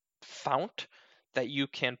like fount that you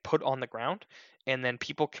can put on the ground, and then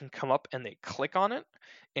people can come up and they click on it,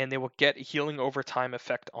 and they will get a healing over time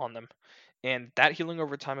effect on them. And that healing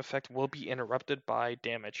over time effect will be interrupted by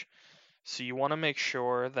damage. So you want to make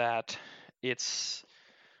sure that it's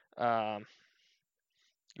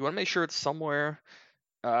somewhere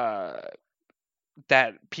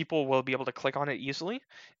that people will be able to click on it easily,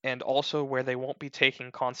 and also where they won't be taking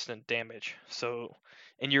constant damage. So,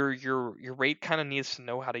 and your raid kind of needs to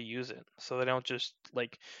know how to use it, so they don't just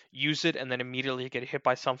like use it and then immediately get hit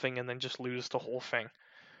by something and then just lose the whole thing.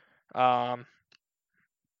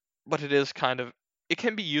 But it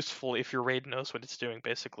can be useful if your raid knows what it's doing,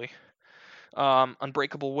 basically.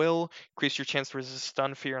 Unbreakable Will, increase your chance to resist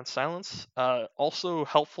stun, fear, and silence. Also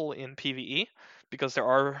helpful in PvE because there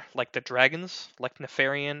are like the dragons, like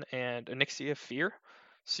Nefarian and Onyxia fear,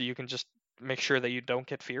 so you can just make sure that you don't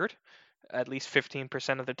get feared at least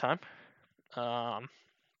 15% of the time.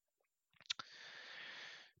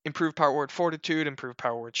 Improve Power Word Fortitude, improve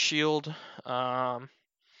Power Word Shield,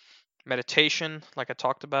 meditation, like I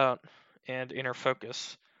talked about, and inner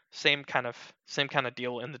focus. Same kind of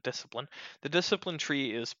deal in the discipline. The discipline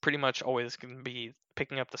tree is pretty much always going to be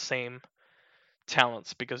picking up the same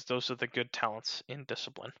talents because those are the good talents in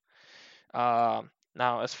discipline. Now,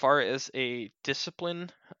 as far as a discipline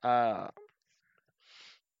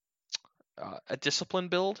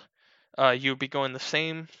build, you'll be going the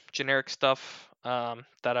same generic stuff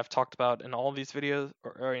that I've talked about in all of these videos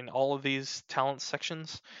or in all of these talent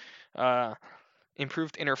sections.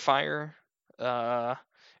 Improved inner fire.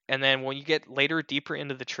 And then when you get later, deeper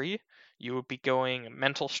into the tree, you would be going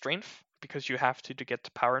mental strength because you have to get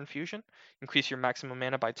to power infusion. Increase your maximum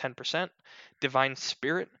mana by 10%. Divine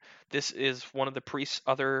spirit. This is one of the priest's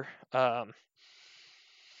other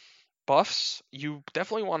buffs. You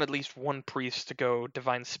definitely want at least one priest to go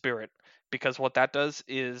divine spirit because what that does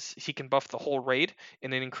is he can buff the whole raid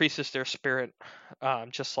and it increases their spirit,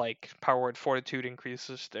 just like power word fortitude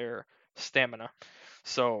increases their stamina.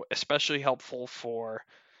 So especially helpful for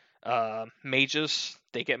mages.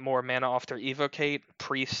 They get more mana off their evocate.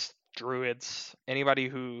 Priests, druids, anybody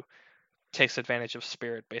who takes advantage of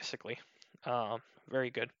spirit, basically.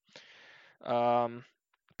 Very good.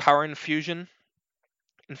 Power infusion.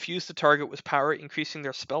 Infuse the target with power, increasing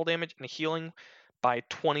their spell damage and healing by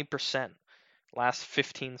 20%. Last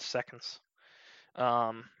 15 seconds.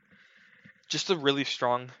 Just a really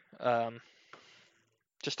strong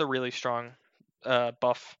Just a really strong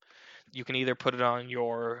buff. You can either put it on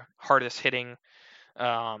your hardest hitting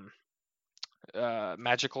um,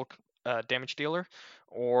 magical damage dealer,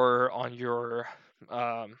 or on your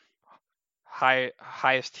um,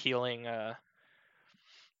 highest healing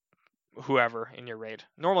whoever in your raid.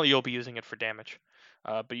 Normally you'll be using it for damage,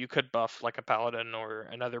 but you could buff like a paladin or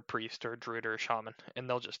another priest or a druid or a shaman, and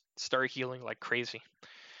they'll just start healing like crazy.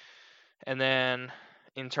 And then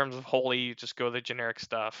in terms of holy, you just go the generic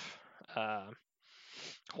stuff.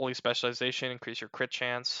 Holy specialization, increase your crit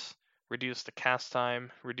chance, reduce the cast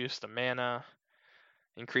time, reduce the mana,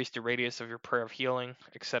 increase the radius of your prayer of healing,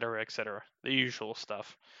 etc., etc. The usual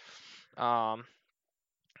stuff. As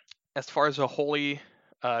far as a holy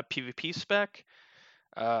PvP spec,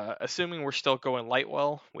 assuming we're still going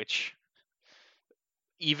Lightwell, which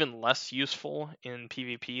even less useful in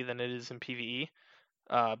PvP than it is in PvE.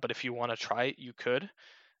 But if you want to try it, you could.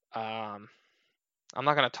 I'm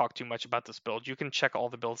not going to talk too much about this build. You can check all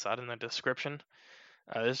the builds out in the description.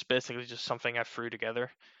 This is basically just something I threw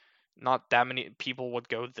together. Not that many people would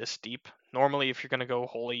go this deep. Normally, if you're going to go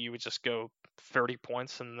holy, you would just go 30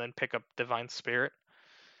 points and then pick up Divine Spirit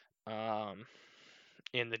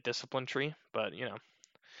in the discipline tree. But,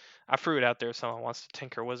 I threw it out there if someone wants to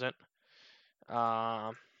tinker with it.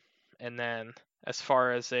 And then as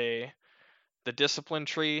far as the discipline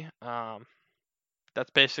tree,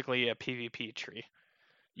 that's basically a PvP tree.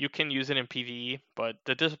 You can use it in PvE, but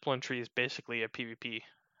the discipline tree is basically a PvP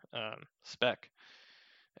spec.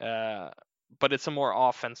 But it's a more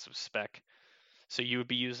offensive spec. So you would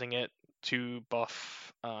be using it to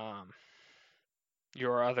buff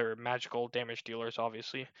your other magical damage dealers,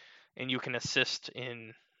 obviously. And you can assist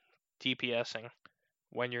in DPSing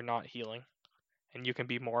when you're not healing. And you can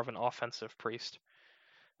be more of an offensive priest.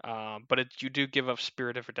 But you do give up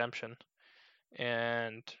Spirit of Redemption.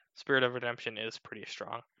 And Spirit of Redemption is pretty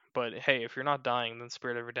strong. But hey, if you're not dying, then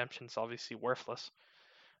Spirit of Redemption is obviously worthless.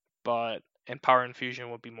 And Power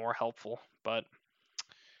Infusion would be more helpful. But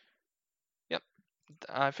yep,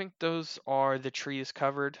 I think those are the trees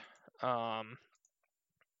covered. Let's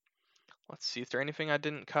see, is there anything I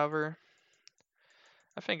didn't cover?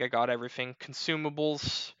 I think I got everything.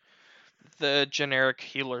 Consumables, the generic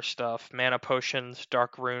healer stuff, mana potions,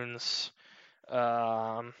 dark runes,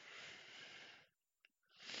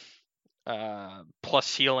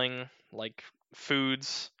 plus healing, like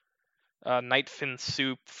foods, Nightfin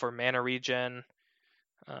soup for mana regen,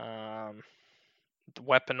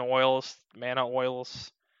 weapon oils, mana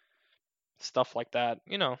oils, stuff like that.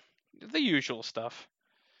 The usual stuff.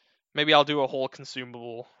 Maybe I'll do a whole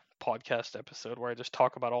consumable podcast episode where I just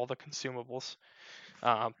talk about all the consumables.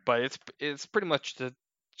 But it's pretty much the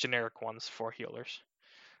generic ones for healers.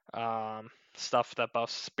 Stuff that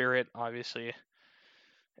buffs spirit, obviously.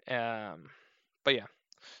 But yeah,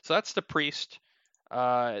 so that's the priest.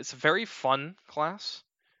 It's a very fun class.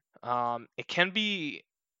 It can be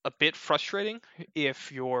a bit frustrating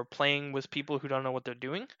if you're playing with people who don't know what they're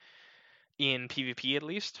doing, in PvP at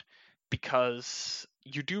least, because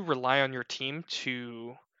you do rely on your team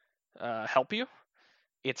to help you.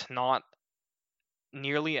 It's not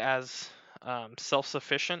nearly as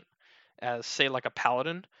self-sufficient as, say, like a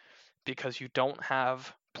paladin, because you don't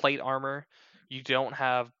have plate armor, you don't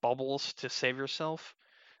have bubbles to save yourself,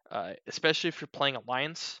 especially if you're playing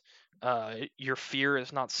Alliance. Your fear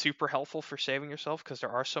is not super helpful for saving yourself because there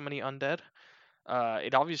are so many undead.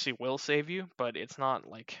 It obviously will save you, but it's not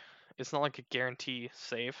like a guarantee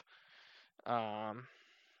save.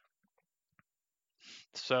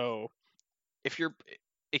 So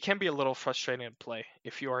it can be a little frustrating to play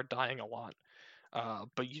if you are dying a lot.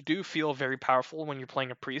 But you do feel very powerful when you're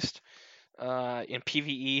playing a priest. In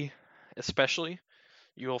PvE, especially,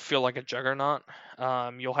 you'll feel like a juggernaut.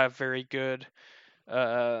 You'll have very good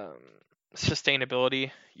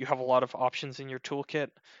sustainability. You have a lot of options in your toolkit.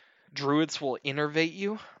 Druids will innervate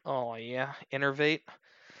you. Oh yeah, innervate.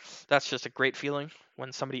 That's just a great feeling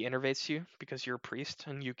when somebody innervates you because you're a priest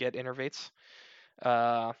and you get innervates.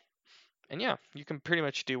 And yeah, you can pretty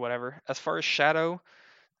much do whatever. As far as Shadow,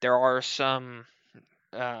 there are some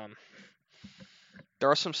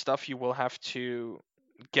stuff you will have to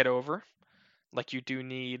get over. Like you do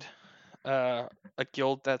need a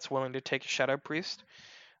guild that's willing to take a Shadow Priest.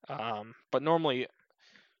 But normally,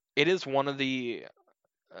 it is one of the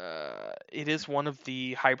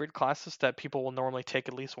hybrid classes that people will normally take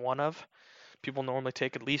at least one of. People normally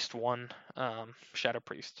take at least one Shadow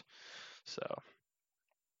Priest. So,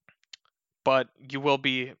 but you will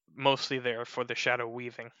be mostly there for the Shadow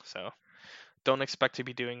Weaving. So, don't expect to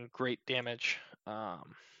be doing great damage.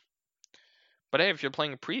 But hey, if you're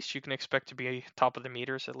playing a priest, you can expect to be top of the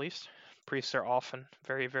meters at least. Priests are often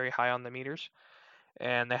very, very high on the meters,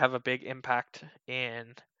 and they have a big impact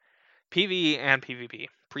in PvE and PvP.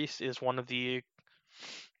 Priest is one of the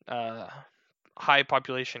high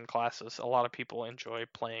population classes. A lot of people enjoy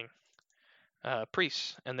playing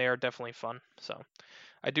priests, and they are definitely fun. So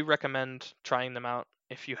I do recommend trying them out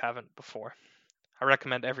if you haven't before. I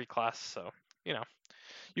recommend every class, so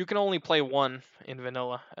you can only play one in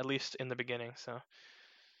vanilla, at least in the beginning. So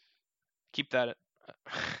keep that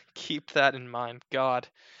keep that in mind. God,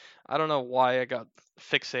 I don't know why I got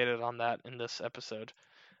fixated on that in this episode.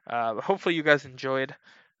 Hopefully you guys enjoyed,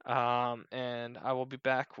 and I will be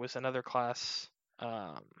back with another class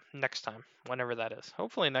next time, whenever that is.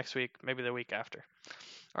 Hopefully next week, maybe the week after.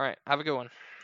 All right, have a good one.